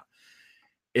get him out.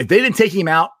 If they didn't take him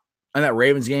out in that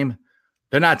Ravens game,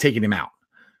 they're not taking him out.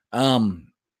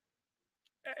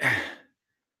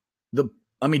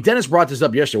 Dennis brought this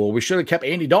up yesterday. Well, we should have kept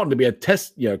Andy Dalton to be a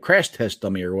test, crash test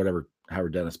dummy or whatever, however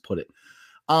Dennis put it.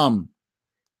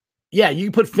 Yeah, you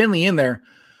can put Finley in there,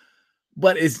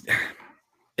 but is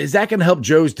that going to help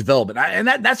Joe's development? And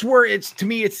that's where to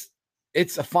me,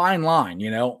 it's a fine line.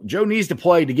 Joe needs to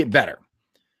play to get better.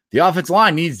 The offensive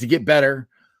line needs to get better.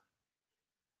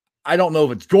 I don't know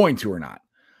if it's going to or not.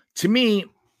 To me,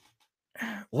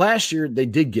 last year they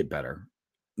did get better.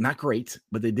 Not great,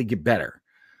 but they did get better.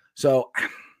 So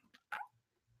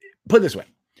put it this way.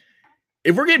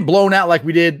 If we're getting blown out like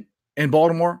we did in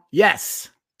Baltimore, yes,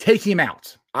 take him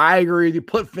out. I agree with you.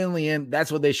 Put Finley in.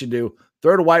 That's what they should do.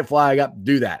 Throw the white flag up,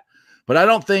 do that. But I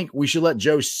don't think we should let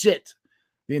Joe sit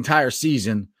the entire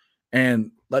season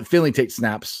and let Finley take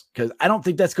snaps, because I don't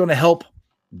think that's going to help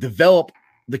develop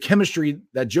the chemistry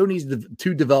that Joe needs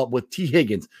to develop with T.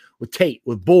 Higgins, with Tate,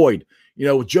 with Boyd,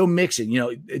 with Joe Mixon.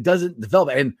 It doesn't develop.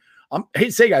 And I hate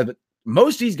to say, guys, but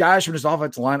most of these guys from this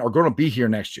offensive line are going to be here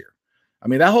next year. I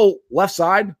mean, that whole left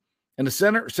side and the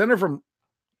center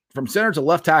from center to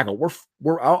left tackle,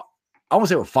 I won't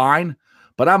say we're fine,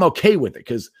 but I'm okay with it,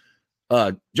 because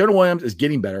Jonah Williams is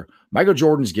getting better. Michael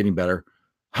Jordan is getting better.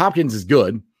 Hopkins is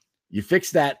good. You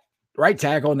fix that right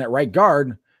tackle and that right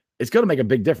guard, it's going to make a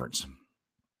big difference.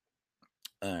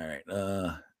 All right.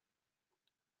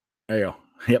 There you go.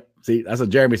 Yep. See, that's what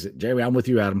Jeremy said. Jeremy, I'm with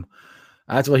you, Adam.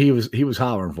 That's what he was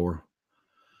hollering for.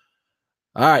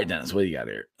 All right, Dennis, what do you got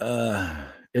here?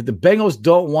 If the Bengals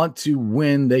don't want to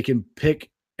win, they can pick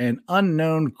an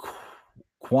unknown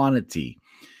quantity.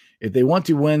 If they want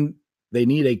to win, they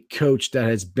need a coach that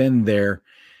has been there.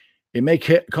 It may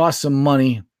cost some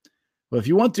money, but if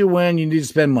you want to win, you need to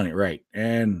spend money, right?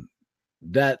 And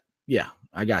that, yeah,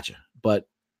 I got you. But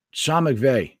Sean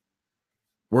McVay,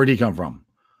 where'd he come from?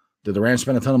 Did the Rams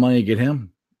spend a ton of money to get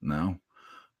him? No.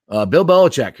 Bill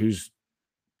Belichick, who's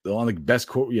one of the best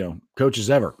coaches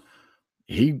ever.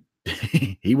 He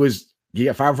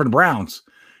got fired from the Browns.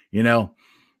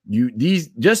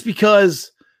 Just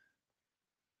because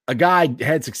a guy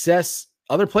had success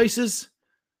other places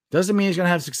doesn't mean he's going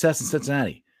to have success in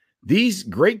Cincinnati. These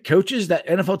great coaches that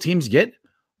NFL teams get,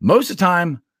 most of the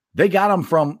time, they got them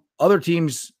from other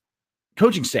teams'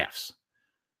 coaching staffs.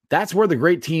 That's where the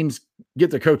great teams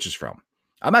get their coaches from.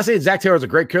 I'm not saying Zac Taylor is a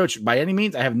great coach by any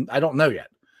means. I don't know yet,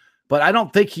 but I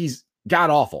don't think he's god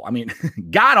awful. I mean,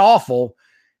 god awful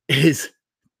is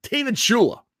David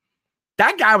Shula.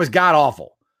 That guy was god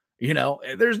awful.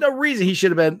 There's no reason he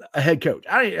should have been a head coach.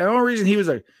 The only reason he was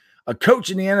a coach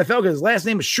in the NFL because his last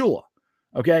name is Shula.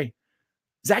 Okay.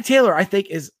 Zac Taylor, I think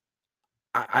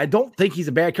I don't think he's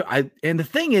a bad coach. And the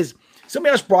thing is,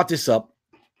 somebody else brought this up.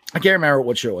 I can't remember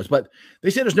what show it was, but they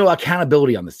said there's no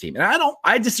accountability on this team. And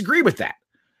I disagree with that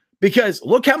because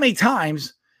look how many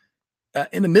times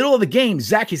in the middle of the game,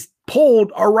 Zach has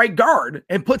pulled our right guard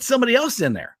and put somebody else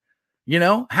in there.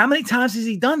 How many times has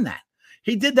he done that?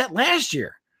 He did that last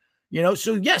year.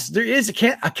 So yes, there is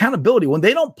accountability. When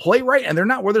they don't play right and they're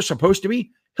not where they're supposed to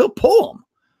be, he'll pull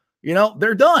them.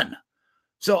 They're done.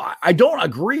 So I don't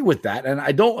agree with that. And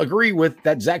I don't agree with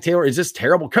that Zac Taylor is this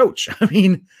terrible coach. I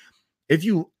mean, if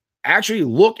you actually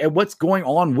look at what's going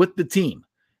on with the team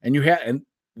and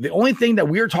the only thing that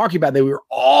we are talking about that we were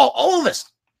all of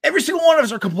us, every single one of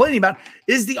us are complaining about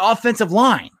is the offensive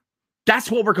line. That's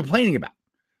what we're complaining about.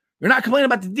 We're not complaining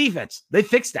about the defense. They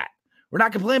fixed that. We're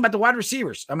not complaining about the wide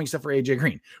receivers. I mean, except for AJ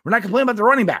Green. We're not complaining about the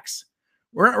running backs.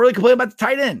 We're not really complaining about the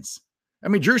tight ends. I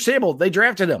mean, Drew Sable, they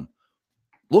drafted him.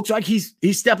 Looks like he's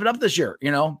stepping up this year.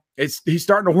 He's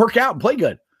starting to work out and play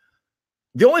good.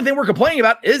 The only thing we're complaining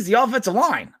about is the offensive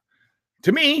line.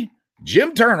 To me,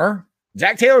 Jim Turner,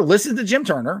 Zac Taylor listened to Jim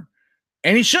Turner,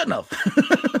 and he shouldn't have.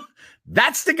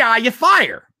 That's the guy you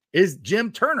fire, is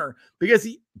Jim Turner, because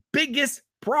the biggest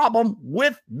problem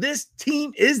with this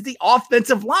team is the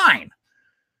offensive line.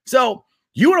 So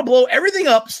you want to blow everything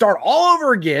up, start all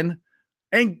over again,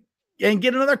 and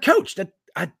get another coach.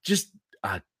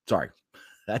 Sorry.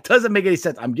 That doesn't make any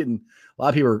sense. A lot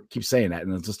of people keep saying that,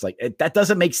 and it's just like, that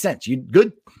doesn't make sense.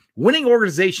 Good winning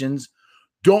organizations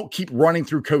don't keep running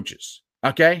through coaches.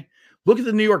 Okay. Look at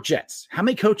the New York Jets. How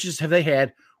many coaches have they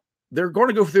had? Adam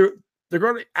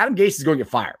Gase is going to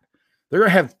get fired. They're going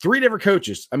to have 3 different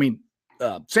coaches. I mean,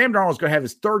 Sam Darnold is going to have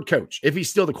his 3rd coach if he's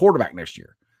still the quarterback next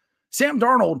year. Sam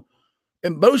Darnold,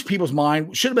 in most people's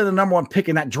mind, should have been the number 1 pick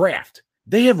in that draft.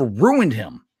 They have ruined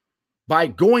him by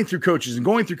going through coaches and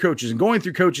going through coaches and going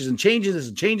through coaches and changing this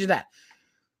and changing that.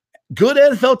 Good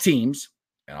NFL teams,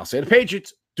 and I'll say the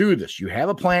Patriots, do this. You have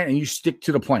a plan and you stick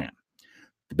to the plan.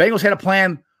 The Bengals had a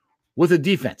plan with a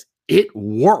defense. It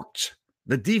worked.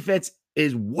 The defense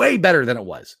is way better than it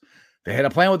was. They had a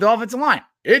plan with the offensive line.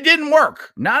 It didn't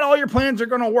work. Not all your plans are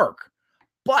going to work.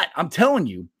 But I'm telling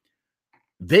you,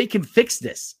 they can fix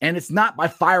this. And it's not by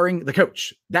firing the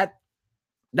coach. That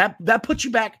puts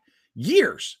you back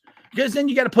years. Because then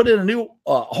you got to put in a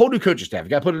whole new coaching staff. You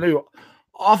got to put a new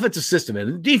offensive system in,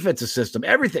 a defensive system,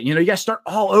 everything. You got to start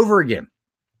all over again.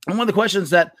 And one of the questions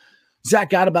that Zach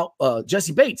got about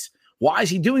Jesse Bates, why is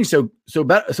he doing so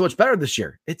much better this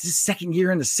year? It's his 2nd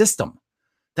year in the system.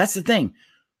 That's the thing.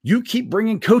 You keep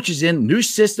bringing coaches in, new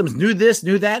systems, new this,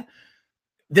 new that.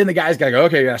 Then the guy's got to go,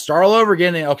 okay, you got to start all over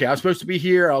again. And, okay, I'm supposed to be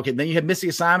here. Okay, then you have missing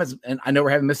assignments. And I know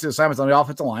we're having missing assignments on the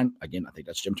offensive line. Again, I think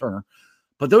that's Jim Turner.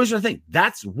 But those are the things.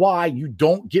 That's why you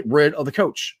don't get rid of the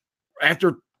coach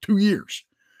after 2 years.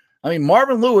 I mean,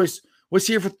 Marvin Lewis was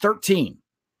here for 13.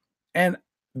 And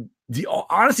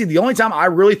honestly, the only time I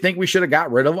really think we should have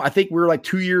got rid of him, I think we were like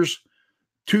 2 years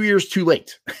too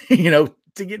late,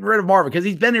 to get rid of Marvin because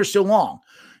he's been here so long.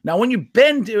 Now, when you've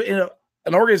been in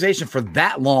an organization for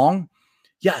that long,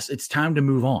 yes, it's time to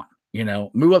move on,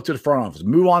 move up to the front office,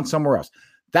 move on somewhere else.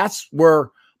 That's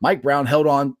where Mike Brown held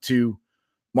on to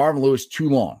Marvin Lewis too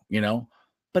long,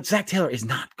 but Zac Taylor is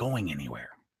not going anywhere.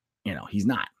 He's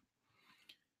not.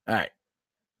 All right.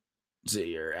 Let's see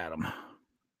here, Adam.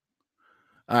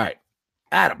 All right,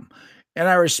 Adam. And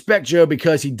I respect Joe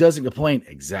because he doesn't complain.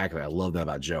 Exactly. I love that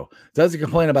about Joe. Doesn't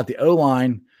complain about the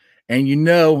O-line.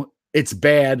 And it's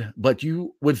bad, but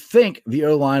you would think the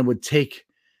O-line would take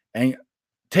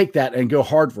that and go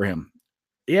hard for him.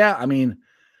 Yeah, I mean,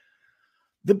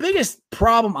 the biggest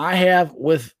problem I have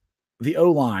with the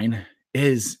O-line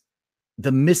is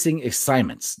the missing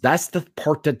assignments. That's the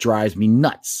part that drives me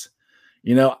nuts.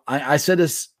 I said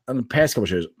this on the past couple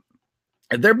shows.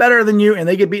 If they're better than you and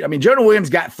they get beat, I mean, Jonah Williams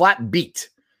got flat beat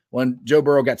when Joe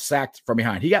Burrow got sacked from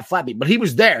behind. He got flat beat, but he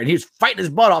was there and he was fighting his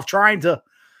butt off trying to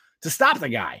stop the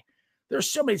guy. There's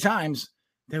so many times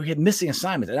that we had missing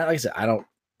assignments. And like I said, I don't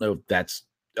know if that's,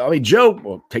 I mean, Joe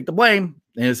will take the blame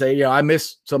and say, you know, I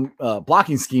missed some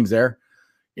blocking schemes there,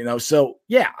 you know? So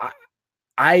yeah,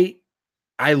 I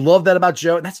love that about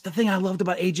Joe. And that's the thing I loved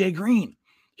about AJ Green.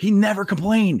 He never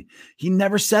complained. He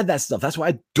never said that stuff. That's why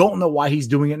I don't know why he's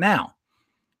doing it now.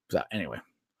 So anyway,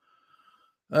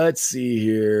 let's see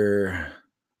here.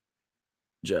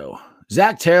 Joe,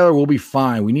 Zach Taylor will be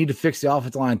fine. We need to fix the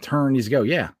offensive line. Turn needs to go.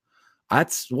 Yeah,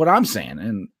 that's what I'm saying.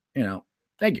 And, you know,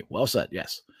 thank you. Well said.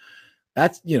 Yes.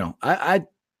 That's, you know, I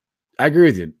agree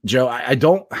with you, Joe. I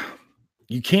don't,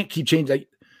 you can't keep changing.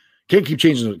 Can't keep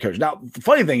changing the coach. Now, the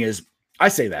funny thing is, I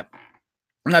say that.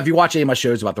 Now, if you watch any of my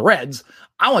shows about the Reds,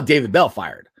 I want David Bell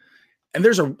fired. And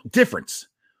there's a difference.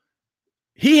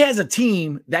 He has a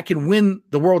team that can win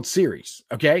the World Series.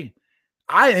 Okay.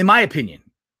 In my opinion,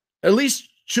 at least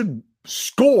should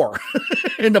score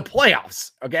in the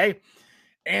playoffs. Okay.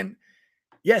 And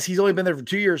yes, he's only been there for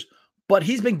 2 years, but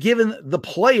he's been given the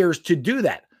players to do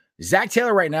that. Zach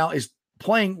Taylor right now is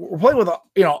playing. We're playing with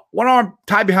one arm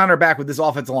tied behind our back with this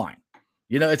offensive line.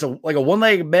 You know, it's like a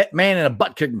one-legged man in a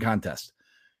butt kicking contest.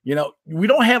 You know, we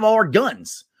don't have all our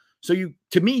guns. So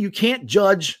to me, you can't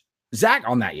judge Zach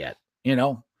on that yet. You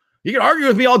know, you can argue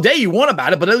with me all day you want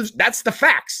about it, but that's the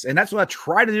facts. And that's what I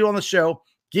try to do on the show.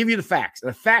 Give you the facts. And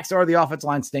the facts are the offensive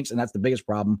line stinks. And that's the biggest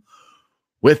problem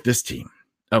with this team.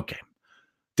 Okay.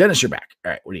 Dennis, you're back.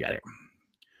 All right. What do you got here?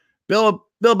 Bill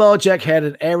Belichick had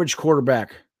an average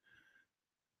quarterback.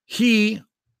 He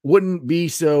wouldn't be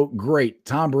so great.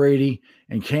 Tom Brady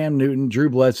and Cam Newton, Drew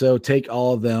Bledsoe, take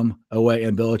all of them away,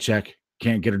 and Belichick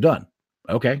can't get her done.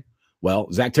 Okay.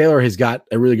 Well, Zach Taylor has got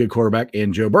a really good quarterback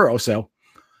in Joe Burrow.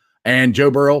 And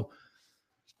Joe Burrow,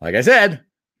 like I said,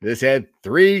 this had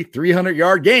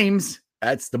 300-yard games.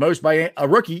 That's the most by a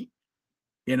rookie.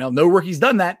 You know, no rookie's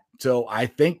done that. So I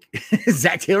think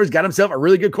Zach Taylor's got himself a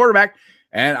really good quarterback.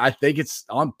 And I think it's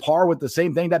on par with the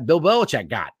same thing that Bill Belichick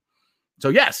got. So,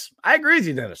 yes, I agree with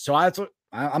you, Dennis. So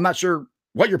I'm not sure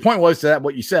what your point was to that,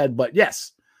 what you said, but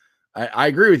yes, I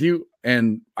agree with you.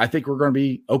 And I think we're going to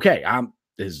be okay.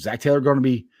 Is Zach Taylor going to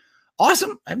be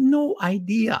awesome? I have no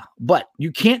idea. But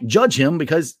you can't judge him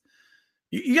because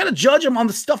you got to judge him on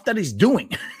the stuff that he's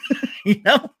doing. You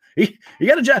know, you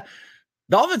got to judge.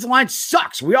 The offensive line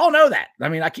sucks. We all know that. I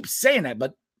mean, I keep saying that,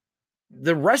 but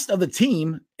the rest of the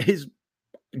team has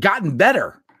gotten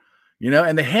better, you know,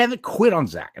 and they haven't quit on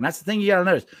Zach. And that's the thing you got to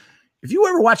notice. If you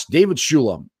ever watched David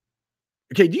Shula,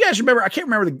 okay, do you guys remember? I can't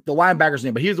remember the linebacker's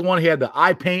name, but he was the one who had the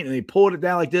eye paint and he pulled it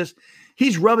down like this.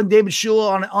 He's rubbing David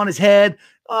Shula on his head.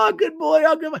 Oh, good boy.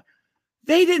 Oh, good boy.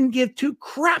 They didn't give two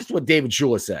craps what David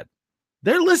Shula said.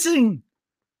 They're listening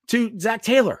to Zach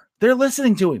Taylor. They're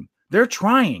listening to him. They're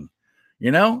trying,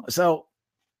 you know? So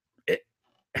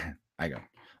I go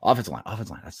offensive line.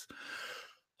 That's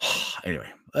anyway.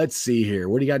 Let's see here.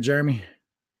 What do you got, Jeremy?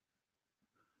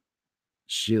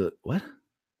 Sheila, what?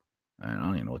 I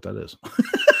don't even know what that is.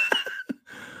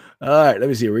 All right, let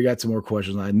me see. We got some more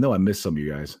questions. I know I missed some of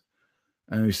you guys.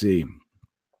 Let me see.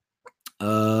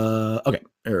 Okay.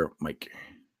 Here, Mike.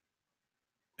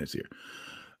 Let's see here.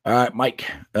 All right, Mike.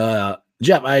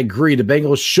 Jeff, I agree. The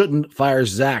Bengals shouldn't fire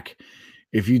Zach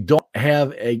if you don't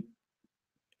have a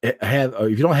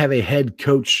head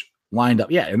coach lined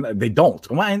up. Yeah, and they don't.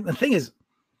 And the thing is,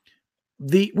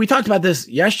 we talked about this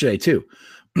yesterday too,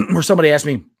 where somebody asked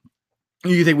me,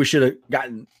 "You think we should have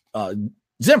gotten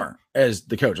Zimmer as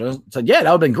the coach?" I said, "Yeah,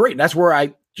 that would have been great." And that's where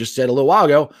I just said a little while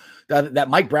ago that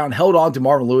Mike Brown held on to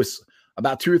Marvin Lewis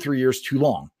about 2 or 3 years too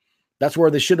long. That's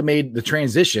where they should have made the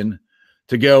transition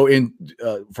to go in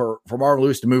for Marvin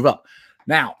Lewis to move up.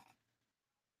 Now,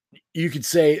 you could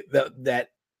say that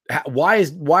why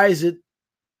is it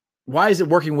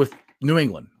working with New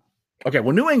England? Okay,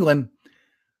 well, New England,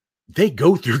 they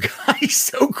go through guys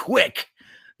so quick.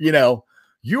 You know,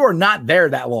 you are not there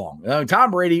that long.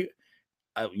 Tom Brady,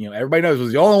 everybody knows,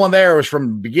 was the only one there, was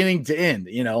from beginning to end.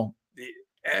 You know,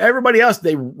 everybody else,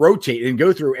 they rotate and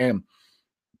go through. And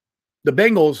the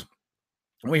Bengals,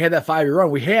 when we had that 5-year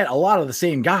run, we had a lot of the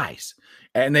same guys,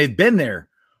 and they've been there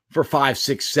for 5,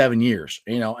 6, 7 years.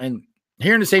 You know, and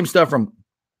hearing the same stuff from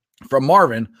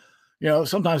Marvin, you know,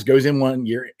 sometimes goes in one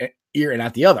year and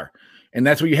out the other. And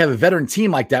that's where you have a veteran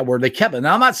team like that where they kept it.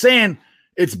 Now, I'm not saying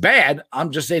it's bad.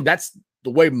 I'm just saying that's the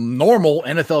way normal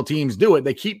NFL teams do it.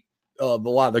 They keep a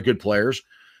lot of the good players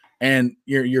and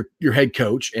your head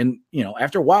coach. And, you know,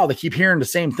 after a while, they keep hearing the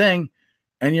same thing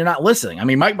and you're not listening. I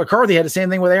mean, Mike McCarthy had the same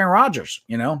thing with Aaron Rodgers.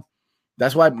 You know,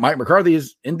 that's why Mike McCarthy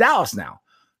is in Dallas now.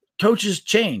 Coaches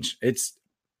change.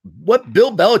 what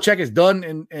Bill Belichick has done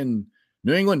in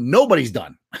New England, nobody's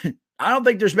done. I don't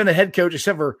think there's been a head coach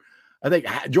except for, I think,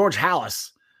 George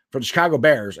Halas for the Chicago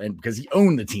Bears, and because he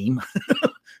owned the team,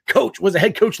 coach was a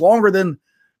head coach longer than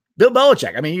Bill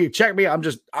Belichick. I mean, you check me. I'm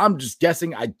just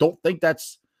guessing. I don't think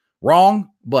that's wrong,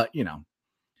 but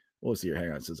we'll see here.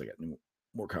 Hang on, since I got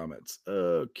more comments.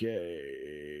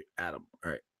 Okay, Adam.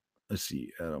 All right, let's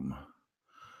see, Adam.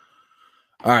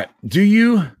 All right, do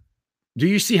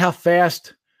you see how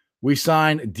fast we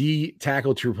signed D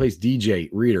tackle to replace DJ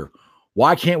Reader?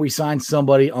 Why can't we sign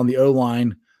somebody on the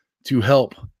O-line to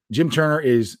help? Jim Turner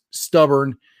is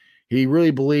stubborn. He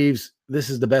really believes this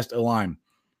is the best O-line.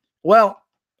 Well,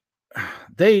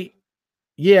 somebody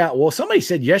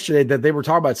said yesterday that they were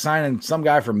talking about signing some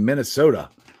guy from Minnesota.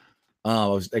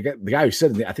 The guy who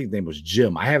said it, I think the name was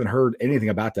Jim. I haven't heard anything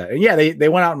about that. And yeah, they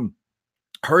went out and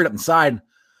hurried up and signed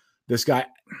this guy.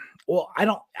 Well,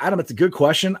 Adam, it's a good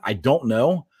question. I don't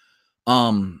know.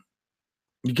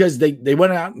 Because they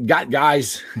went out and got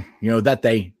guys, that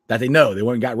they know. They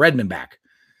went and got Redmond back,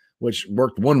 which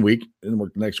worked 1 week and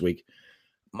worked the next week.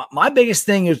 My biggest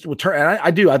thing is with Turner, and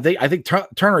I think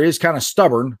Turner is kind of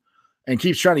stubborn and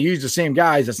keeps trying to use the same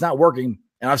guys. That's not working.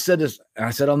 And I've said this, and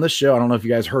I said on this show, I don't know if you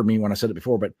guys heard me when I said it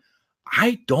before, but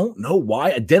I don't know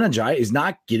why Adeniji is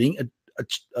not getting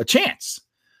a chance,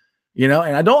 and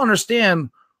I don't understand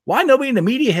why nobody in the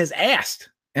media has asked.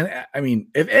 And I mean,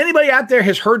 if anybody out there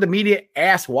has heard the media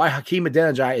ask why Hakeem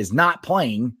Adeniji is not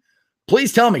playing,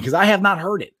 please tell me, because I have not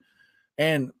heard it.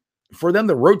 And for them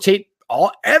to rotate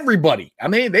everybody, I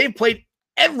mean, they've played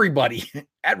everybody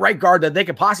at right guard that they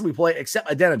could possibly play except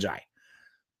Adeniji.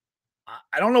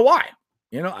 I don't know why.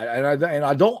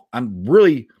 I'm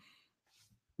really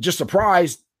just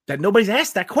surprised that nobody's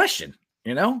asked that question.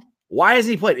 Why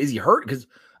hasn't he played? Is he hurt? Because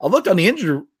I looked on the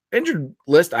injured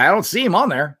list. I don't see him on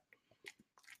there.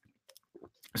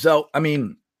 So, I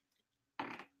mean,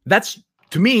 that's,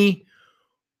 to me,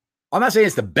 I'm not saying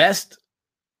it's the best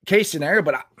case scenario,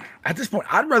 but at this point,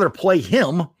 I'd rather play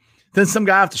him than some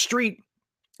guy off the street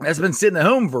that's been sitting at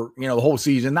home for, the whole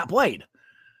season, not played.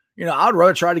 I'd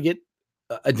rather try to get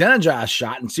Adeniji a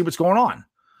shot and see what's going on.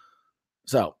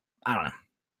 So, I don't know.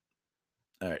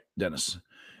 All right, Dennis.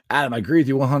 Adam, I agree with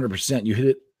you 100%. You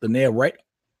hit the nail right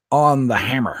on the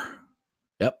hammer.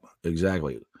 Yep,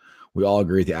 exactly. We all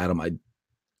agree with you, Adam. I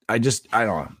don't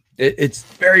know. It's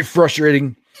very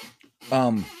frustrating.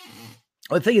 The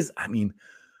thing is, I mean,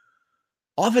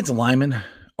 offensive linemen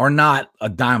are not a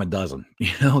dime a dozen.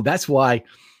 That's why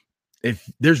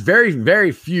if there's very,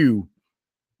 very few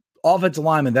offensive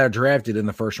linemen that are drafted in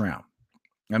the first round.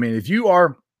 I mean, if you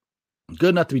are good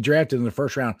enough to be drafted in the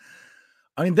first round,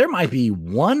 I mean, there might be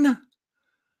one,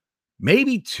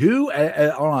 maybe two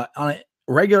on a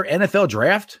regular NFL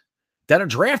draft that are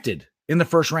drafted in the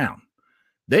first round.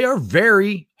 They are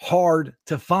very hard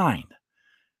to find.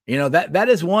 That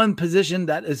is one position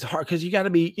that is hard because you got to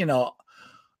be, a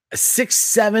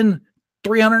 6'7",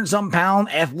 300-something pound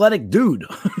athletic dude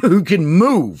who can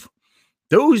move.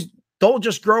 Those don't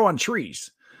just grow on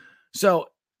trees. So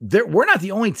we're not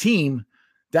the only team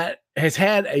that has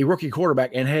had a rookie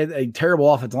quarterback and had a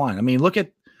terrible offensive line. I mean, look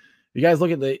at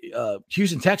the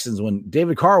Houston Texans when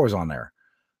David Carr was on there.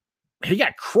 He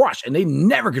got crushed, and they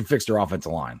never could fix their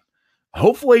offensive line.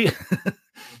 Hopefully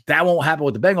that won't happen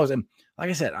with the Bengals. And like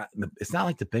I said, it's not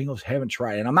like the Bengals haven't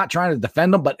tried. And I'm not trying to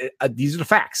defend them, but these are the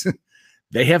facts.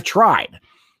 They have tried.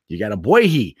 You got a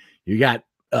Boyhe. You got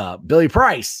Billy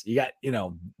Price. You got,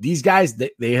 these guys,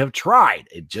 they have tried.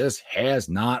 It just has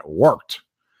not worked.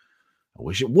 I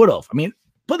wish it would have. I mean,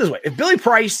 put it this way. If Billy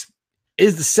Price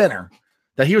is the center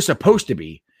that he was supposed to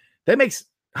be, that makes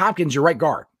Hopkins your right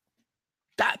guard.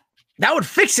 That would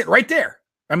fix it right there.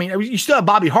 I mean, you still have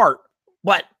Bobby Hart,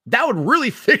 but that would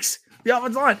really fix the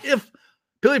offensive line if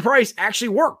Billy Price actually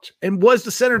worked and was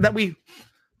the center that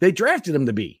they drafted him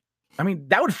to be. I mean,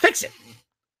 that would fix it.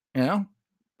 It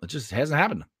just hasn't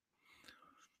happened.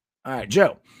 All right,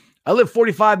 Joe. I live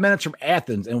 45 minutes from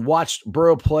Athens and watched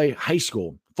Burrow play high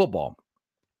school football.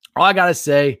 All I got to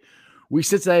say, we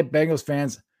Cincinnati Bengals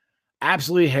fans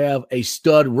absolutely have a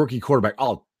stud rookie quarterback.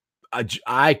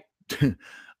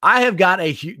 I've got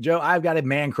a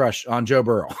man crush on Joe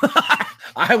Burrow.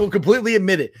 I will completely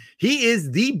admit it. He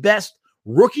is the best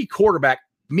rookie quarterback,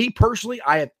 me personally,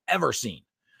 I have ever seen.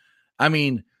 I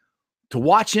mean, to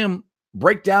watch him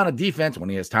break down a defense when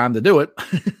he has time to do it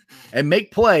and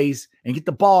make plays and get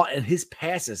the ball and his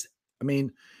passes. I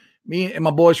mean, me and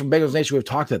my boys from Bengals Nation, we've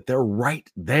talked that they're right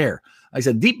there. Like I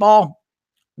said, deep ball,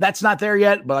 that's not there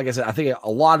yet. But like I said, I think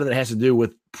a lot of it has to do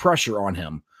with pressure on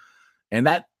him. And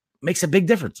that makes a big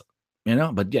difference,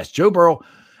 But yes, Joe Burrow.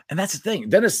 And that's the thing.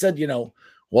 Dennis said,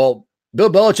 Well,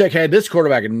 Bill Belichick had this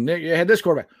quarterback and had this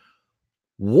quarterback.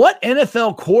 What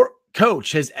NFL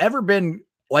coach has ever been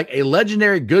like a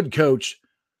legendary good coach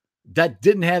that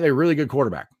didn't have a really good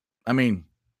quarterback? I mean,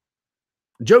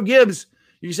 Joe Gibbs,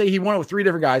 you can say he won it with 3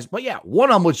 different guys, but yeah, one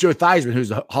of them was Joe Theismann,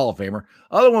 who's a Hall of Famer.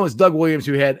 Other one was Doug Williams,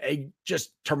 who had a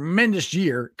just tremendous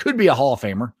year, could be a Hall of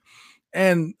Famer.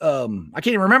 And I can't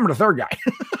even remember the third guy.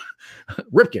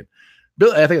 Ripken.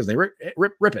 Bill, I think his name,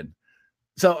 Rippin.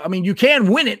 So, I mean, you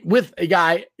can win it with a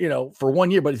guy, for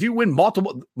 1 year, but if you win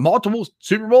multiple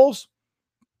Super Bowls,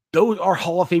 those are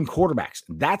Hall of Fame quarterbacks.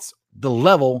 That's the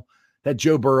level that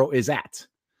Joe Burrow is at.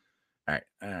 All right.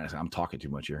 I'm talking too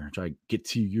much here. Try to get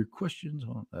to your questions.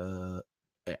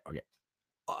 Yeah, okay.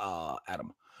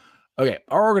 Adam. Okay.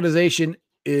 Our organization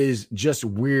is just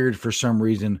weird for some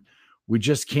reason. We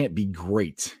just can't be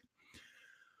great.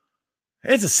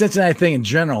 It's a Cincinnati thing in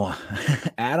general,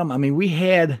 Adam. I mean, we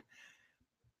had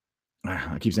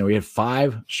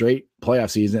 5 straight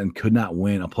playoff seasons and could not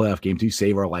win a playoff game to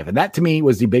save our life. And that to me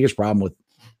was the biggest problem with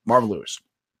Marvin Lewis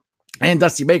and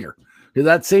Dusty Baker. Because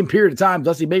that same period of time,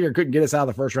 Dusty Baker couldn't get us out of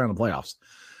the first round of the playoffs.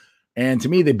 And to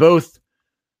me, they both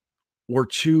were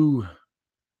too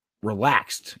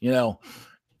relaxed, and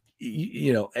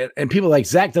people like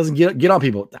Zach doesn't get on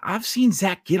people. I've seen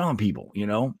Zach get on people,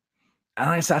 and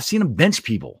I've seen him bench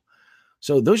people.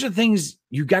 So those are things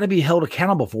you got to be held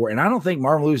accountable for. And I don't think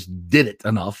Marvin Lewis did it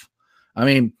enough. I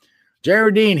mean,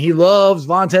 Jared Dean, he loves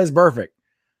Vontaze Burfict.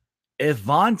 If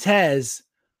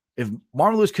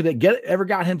Marvin Lewis could have ever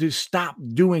got him to stop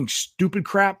doing stupid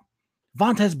crap,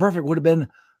 Vontaze Burfict would have been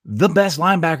the best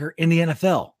linebacker in the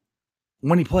NFL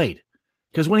when he played.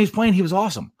 Because when he was playing, he was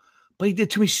awesome. But he did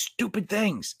too many stupid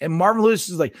things. And Marvin Lewis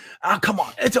is like, come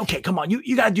on. It's okay. Come on.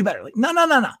 You got to do better. Like, no.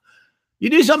 You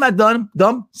do something that's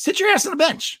dumb, sit your ass on the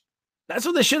bench. That's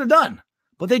what they should have done.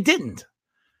 But they didn't.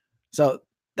 So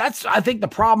that's, I think, the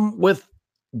problem with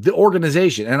the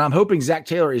organization. And I'm hoping Zach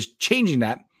Taylor is changing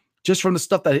that just from the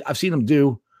stuff that I've seen him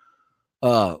do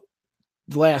the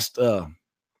last 2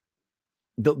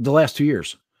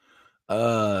 years.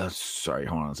 Sorry,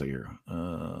 hold on a second here.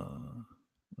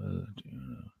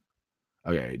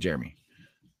 Okay, Jeremy,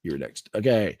 you're next.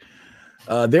 Okay.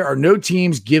 There are no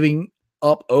teams giving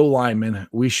up O linemen.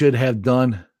 We should have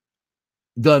done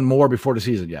more before the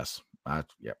season. Yes.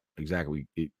 Yep, exactly.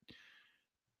 You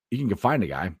can find a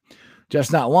guy.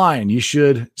 Just not lying. You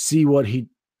should see what he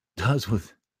does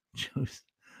with Joe's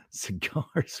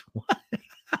cigars. What?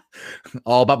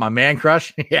 All about my man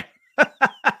crush? Yeah.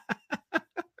 That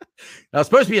was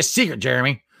supposed to be a secret,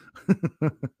 Jeremy.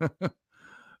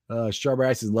 Strawberry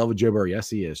Ice is in love with Joe Burrow. Yes,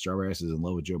 he is. Strawberry Ice is in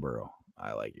love with Joe Burrow.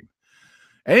 I like him.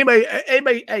 Anybody,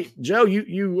 hey, Joe,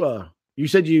 you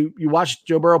said you watched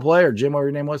Joe Burrow play, or Jim, whatever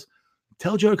your name was.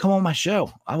 Tell Joe to come on my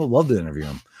show. I would love to interview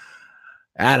him.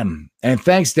 Adam, and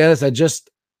thanks, Dennis. I just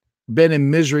been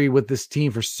in misery with this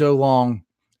team for so long.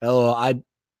 I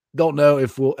don't know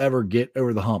if we'll ever get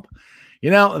over the hump.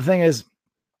 The thing is,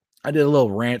 I did a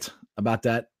little rant about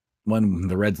that when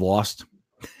the Reds lost.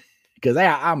 Because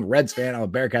I'm a Reds fan, I'm a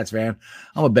Bearcats fan,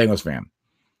 I'm a Bengals fan.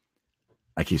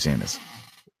 I keep saying this.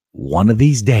 One of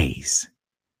these days,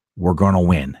 we're going to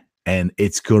win. And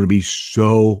it's going to be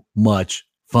so much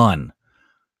fun.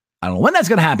 I don't know when that's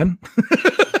going to happen.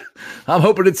 I'm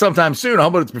hoping it's sometime soon.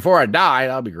 I'm hoping it's before I die.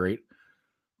 That'll be great.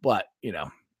 But,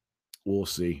 we'll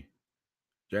see.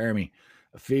 Jeremy,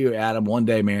 I feel you, Adam, one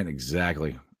day, man.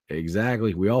 Exactly.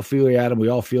 We all feel you, Adam. We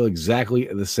all feel exactly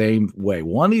the same way.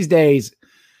 One of these days,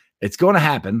 it's going to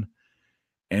happen.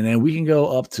 And then we can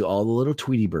go up to all the little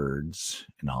Tweety birds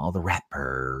and all the rat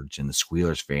birds and the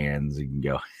Squealers fans. You can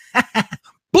go,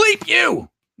 bleep you.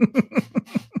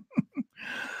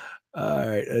 All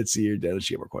right. Let's see here, Dennis.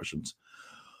 You have more questions.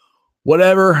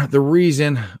 Whatever the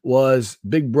reason was,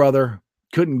 Big Brother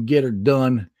couldn't get her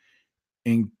done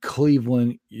in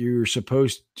Cleveland. You're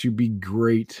supposed to be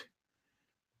great.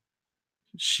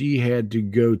 She had to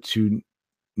go to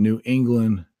New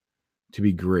England to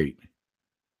be great.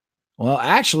 Well,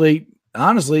 actually,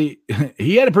 honestly,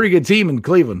 he had a pretty good team in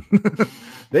Cleveland.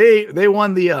 They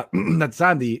won the at the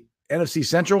time the NFC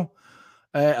Central.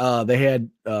 They had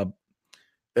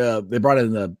they brought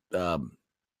in the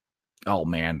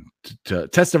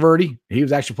Testaverde. He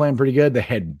was actually playing pretty good. They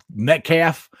had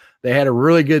Metcalf. They had a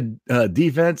really good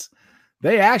defense.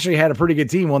 They actually had a pretty good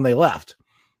team when they left.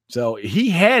 So he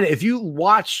had, if you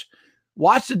watch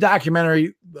the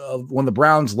documentary of when the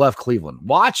Browns left Cleveland,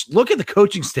 look at the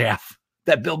coaching staff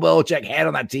that Bill Belichick had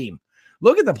on that team.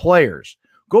 Look at the players.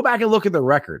 Go back and look at the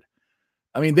record.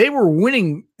 I mean, they were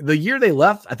winning the year they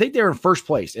left. I think they were in first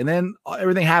place, and then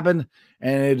everything happened,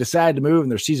 and they decided to move,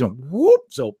 and their season went whoop.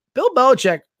 So Bill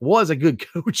Belichick was a good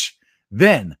coach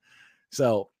then.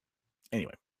 So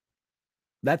anyway,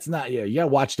 that's not, you got to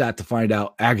watch that to find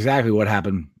out exactly what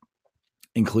happened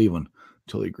in Cleveland.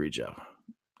 Totally agree, Joe.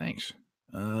 Thanks.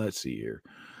 Let's see here.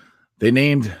 They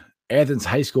named Athens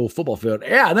High School football field.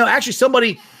 Yeah, no, actually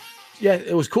somebody,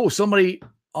 it was cool. Somebody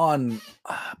on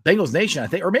Bengals Nation, I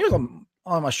think, or maybe it was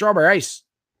on my Strawberry Ice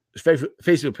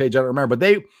Facebook page, I don't remember, but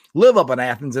they live up in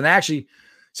Athens and actually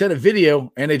sent a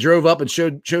video, and they drove up and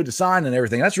showed the sign and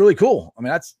everything. That's really cool. I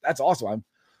mean, that's awesome.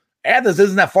 Athens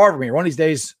isn't that far from me. One of these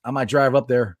days, I might drive up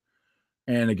there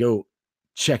and go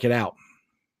check it out.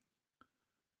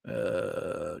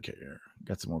 Okay,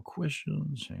 got some more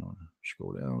questions. Hang on,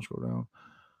 scroll down.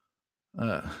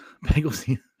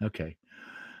 Bengals. Okay,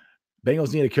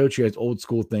 Bengals need a coach who has old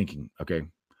school thinking. Okay,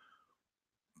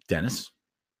 Dennis,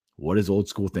 what is old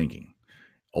school thinking?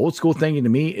 Old school thinking to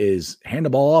me is hand the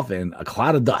ball off and a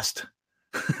cloud of dust.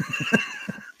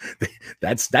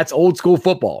 That's old school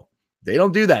football. They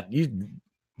don't do that. You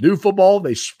do football,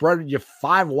 they spread you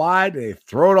 5 wide, they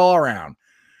throw it all around.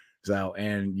 So,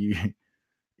 and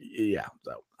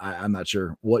so I'm not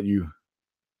sure what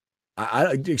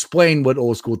I explain what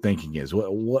old school thinking is.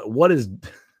 What is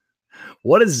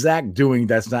Zach doing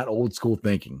that's not old school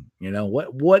thinking? You know,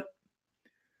 what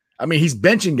I mean, he's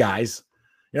benching guys.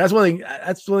 That's one thing.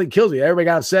 That's one thing that kills me. Everybody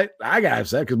got upset. I got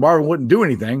upset because Marvin wouldn't do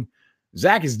anything.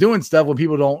 Zach is doing stuff when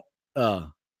people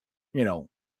don't,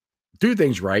 do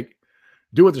things right,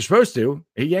 do what they're supposed to.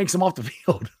 He yanks them off the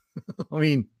field. I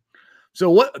mean, so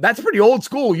what? That's pretty old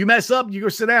school. You mess up, you go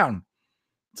sit down.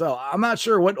 So I'm not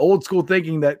sure what old school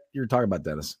thinking that you're talking about,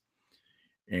 Dennis.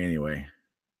 Anyway,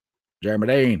 Jeremy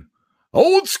Dane,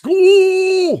 old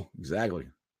school. Exactly.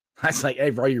 That's like,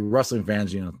 hey, for all you wrestling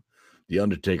fans, The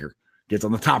Undertaker gets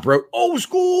on the top rope. Old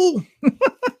school.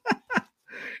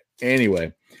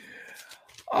 Anyway.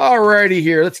 All righty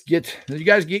here. Let's you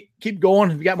guys keep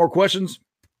going. If you got more questions,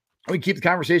 we keep the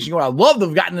conversation going. I'd love to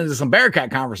have gotten into some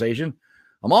Bearcat conversation.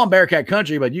 I'm on Bearcat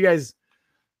country, but you guys,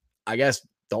 I guess,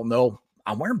 don't know.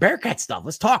 I'm wearing Bearcat stuff.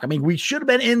 Let's talk. I mean, we should have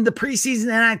been in the preseason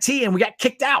NIT and we got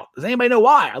kicked out. Does anybody know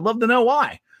why? I'd love to know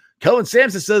why. Kellen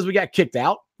Sampson says we got kicked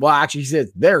out. Well, actually, he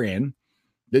says they're in.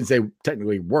 Didn't say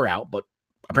technically we're out, but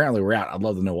apparently we're out. I'd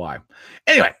love to know why.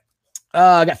 Anyway,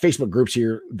 I got Facebook groups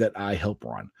here that I help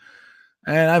run.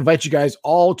 And I invite you guys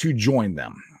all to join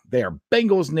them. They are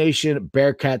Bengals Nation,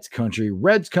 Bearcats Country,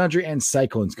 Reds Country, and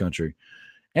Cyclones Country.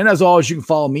 And as always, you can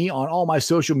follow me on all my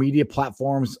social media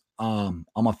platforms. I'm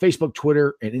on Facebook,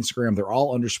 Twitter, and Instagram. They're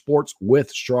all under Sports with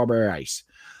Strawberry Ice.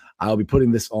 I'll be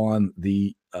putting this on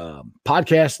the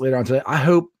podcast later on today. I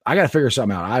got to figure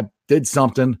something out. I did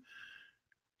something.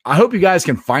 I hope you guys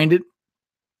can find it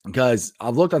because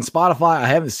I've looked on Spotify. I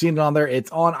haven't seen it on there.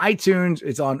 It's on iTunes.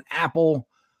 It's on Apple.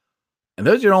 And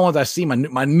those are the only ones I see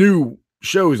my new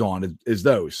shows on is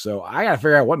those. So I got to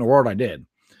figure out what in the world I did.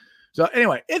 So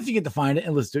anyway, if you get to find it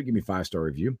and listen to it, give me a 5-star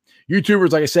review.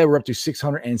 YouTubers, like I said, we're up to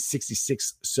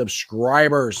 666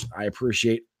 subscribers. I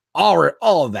appreciate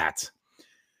all of that.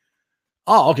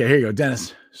 Oh, okay. Here you go,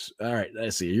 Dennis. All right.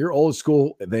 Let's see. Your old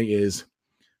school thing is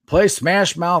play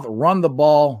smash mouth, run the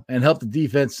ball, and help the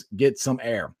defense get some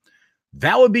air.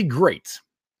 That would be great.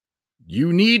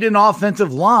 You need an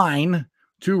offensive line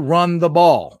to run the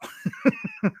ball.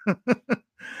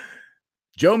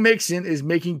 Joe Mixon is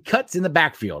making cuts in the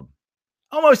backfield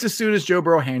almost as soon as Joe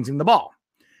Burrow hands him the ball.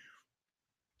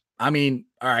 I mean,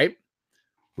 all right.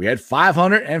 We had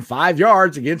 505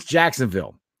 yards against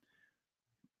Jacksonville.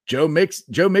 Joe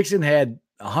Mixon had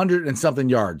 100 and something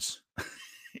yards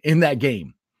in that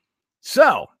game.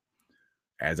 So,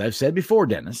 as I've said before,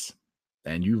 Dennis,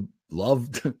 and you love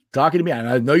talking to me, and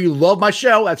I know you love my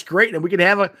show. That's great. And we can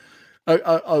have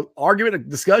a argument, a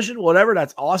discussion, whatever.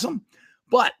 That's awesome.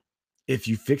 But if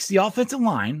you fix the offensive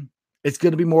line, it's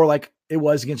going to be more like it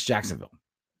was against Jacksonville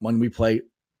when we play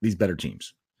these better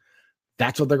teams.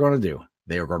 That's what they're going to do.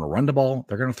 They are going to run the ball.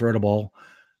 They're going to throw the ball.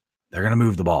 They're going to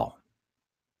move the ball.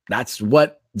 That's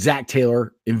what Zach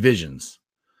Taylor envisions.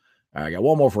 All right, I got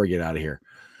one more before we get out of here.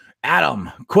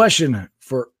 Adam, question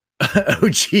for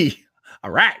OG.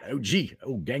 All right, OG.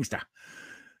 Oh, gangsta.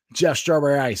 Jeff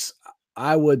Strawberry Ice.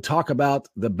 I would talk about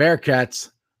the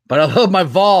Bearcats, but I love my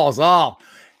Vols. Oh,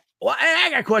 well, I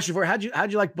got a question for you.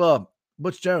 How'd you like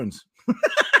Butch Jones?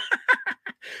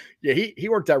 Yeah, he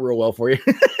worked out real well for you.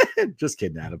 Just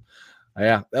kidding, Adam.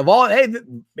 Yeah,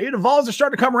 maybe the Vols are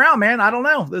starting to come around, man. I don't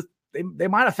know. They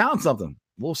might have found something.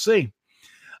 We'll see.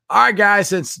 All right, guys,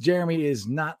 since Jeremy is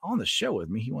not on the show with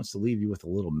me, he wants to leave you with a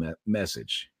little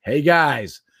message. Hey,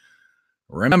 guys,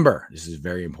 remember, this is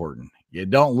very important. You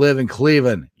don't live in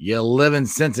Cleveland. You live in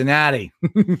Cincinnati.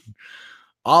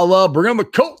 All love. Bring on the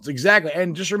Colts. Exactly.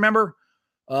 And just remember,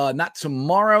 not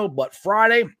tomorrow, but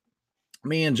Friday,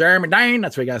 me and Jeremy Dane,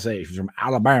 that's what you got to say. He's from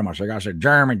Alabama, so I got to say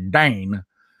Jeremy Dane,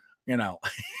 you know.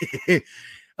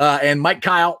 And Mike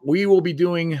Kyle, we will be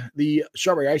doing the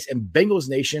Strawberry Ice and Bengals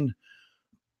Nation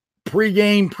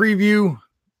pregame preview.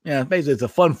 Yeah, basically it's a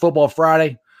fun football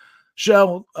Friday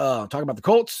show. Talking about the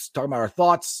Colts, talking about our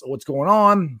thoughts, what's going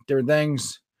on, different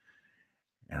things,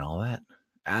 and all that.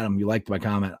 Adam, you liked my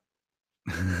comment.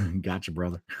 Gotcha,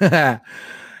 brother.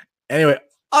 Anyway,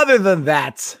 other than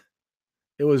that,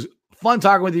 it was fun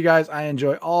talking with you guys. I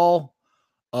enjoy all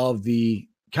of the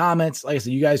comments. Like I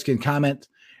said, you guys can comment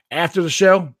after the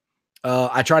show.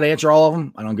 I try to answer all of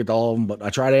them. I don't get to all of them, but I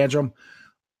try to answer them.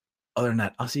 Other than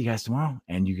that, I'll see you guys tomorrow.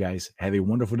 And you guys have a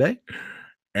wonderful day.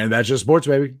 And that's just sports,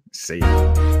 baby. See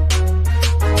you.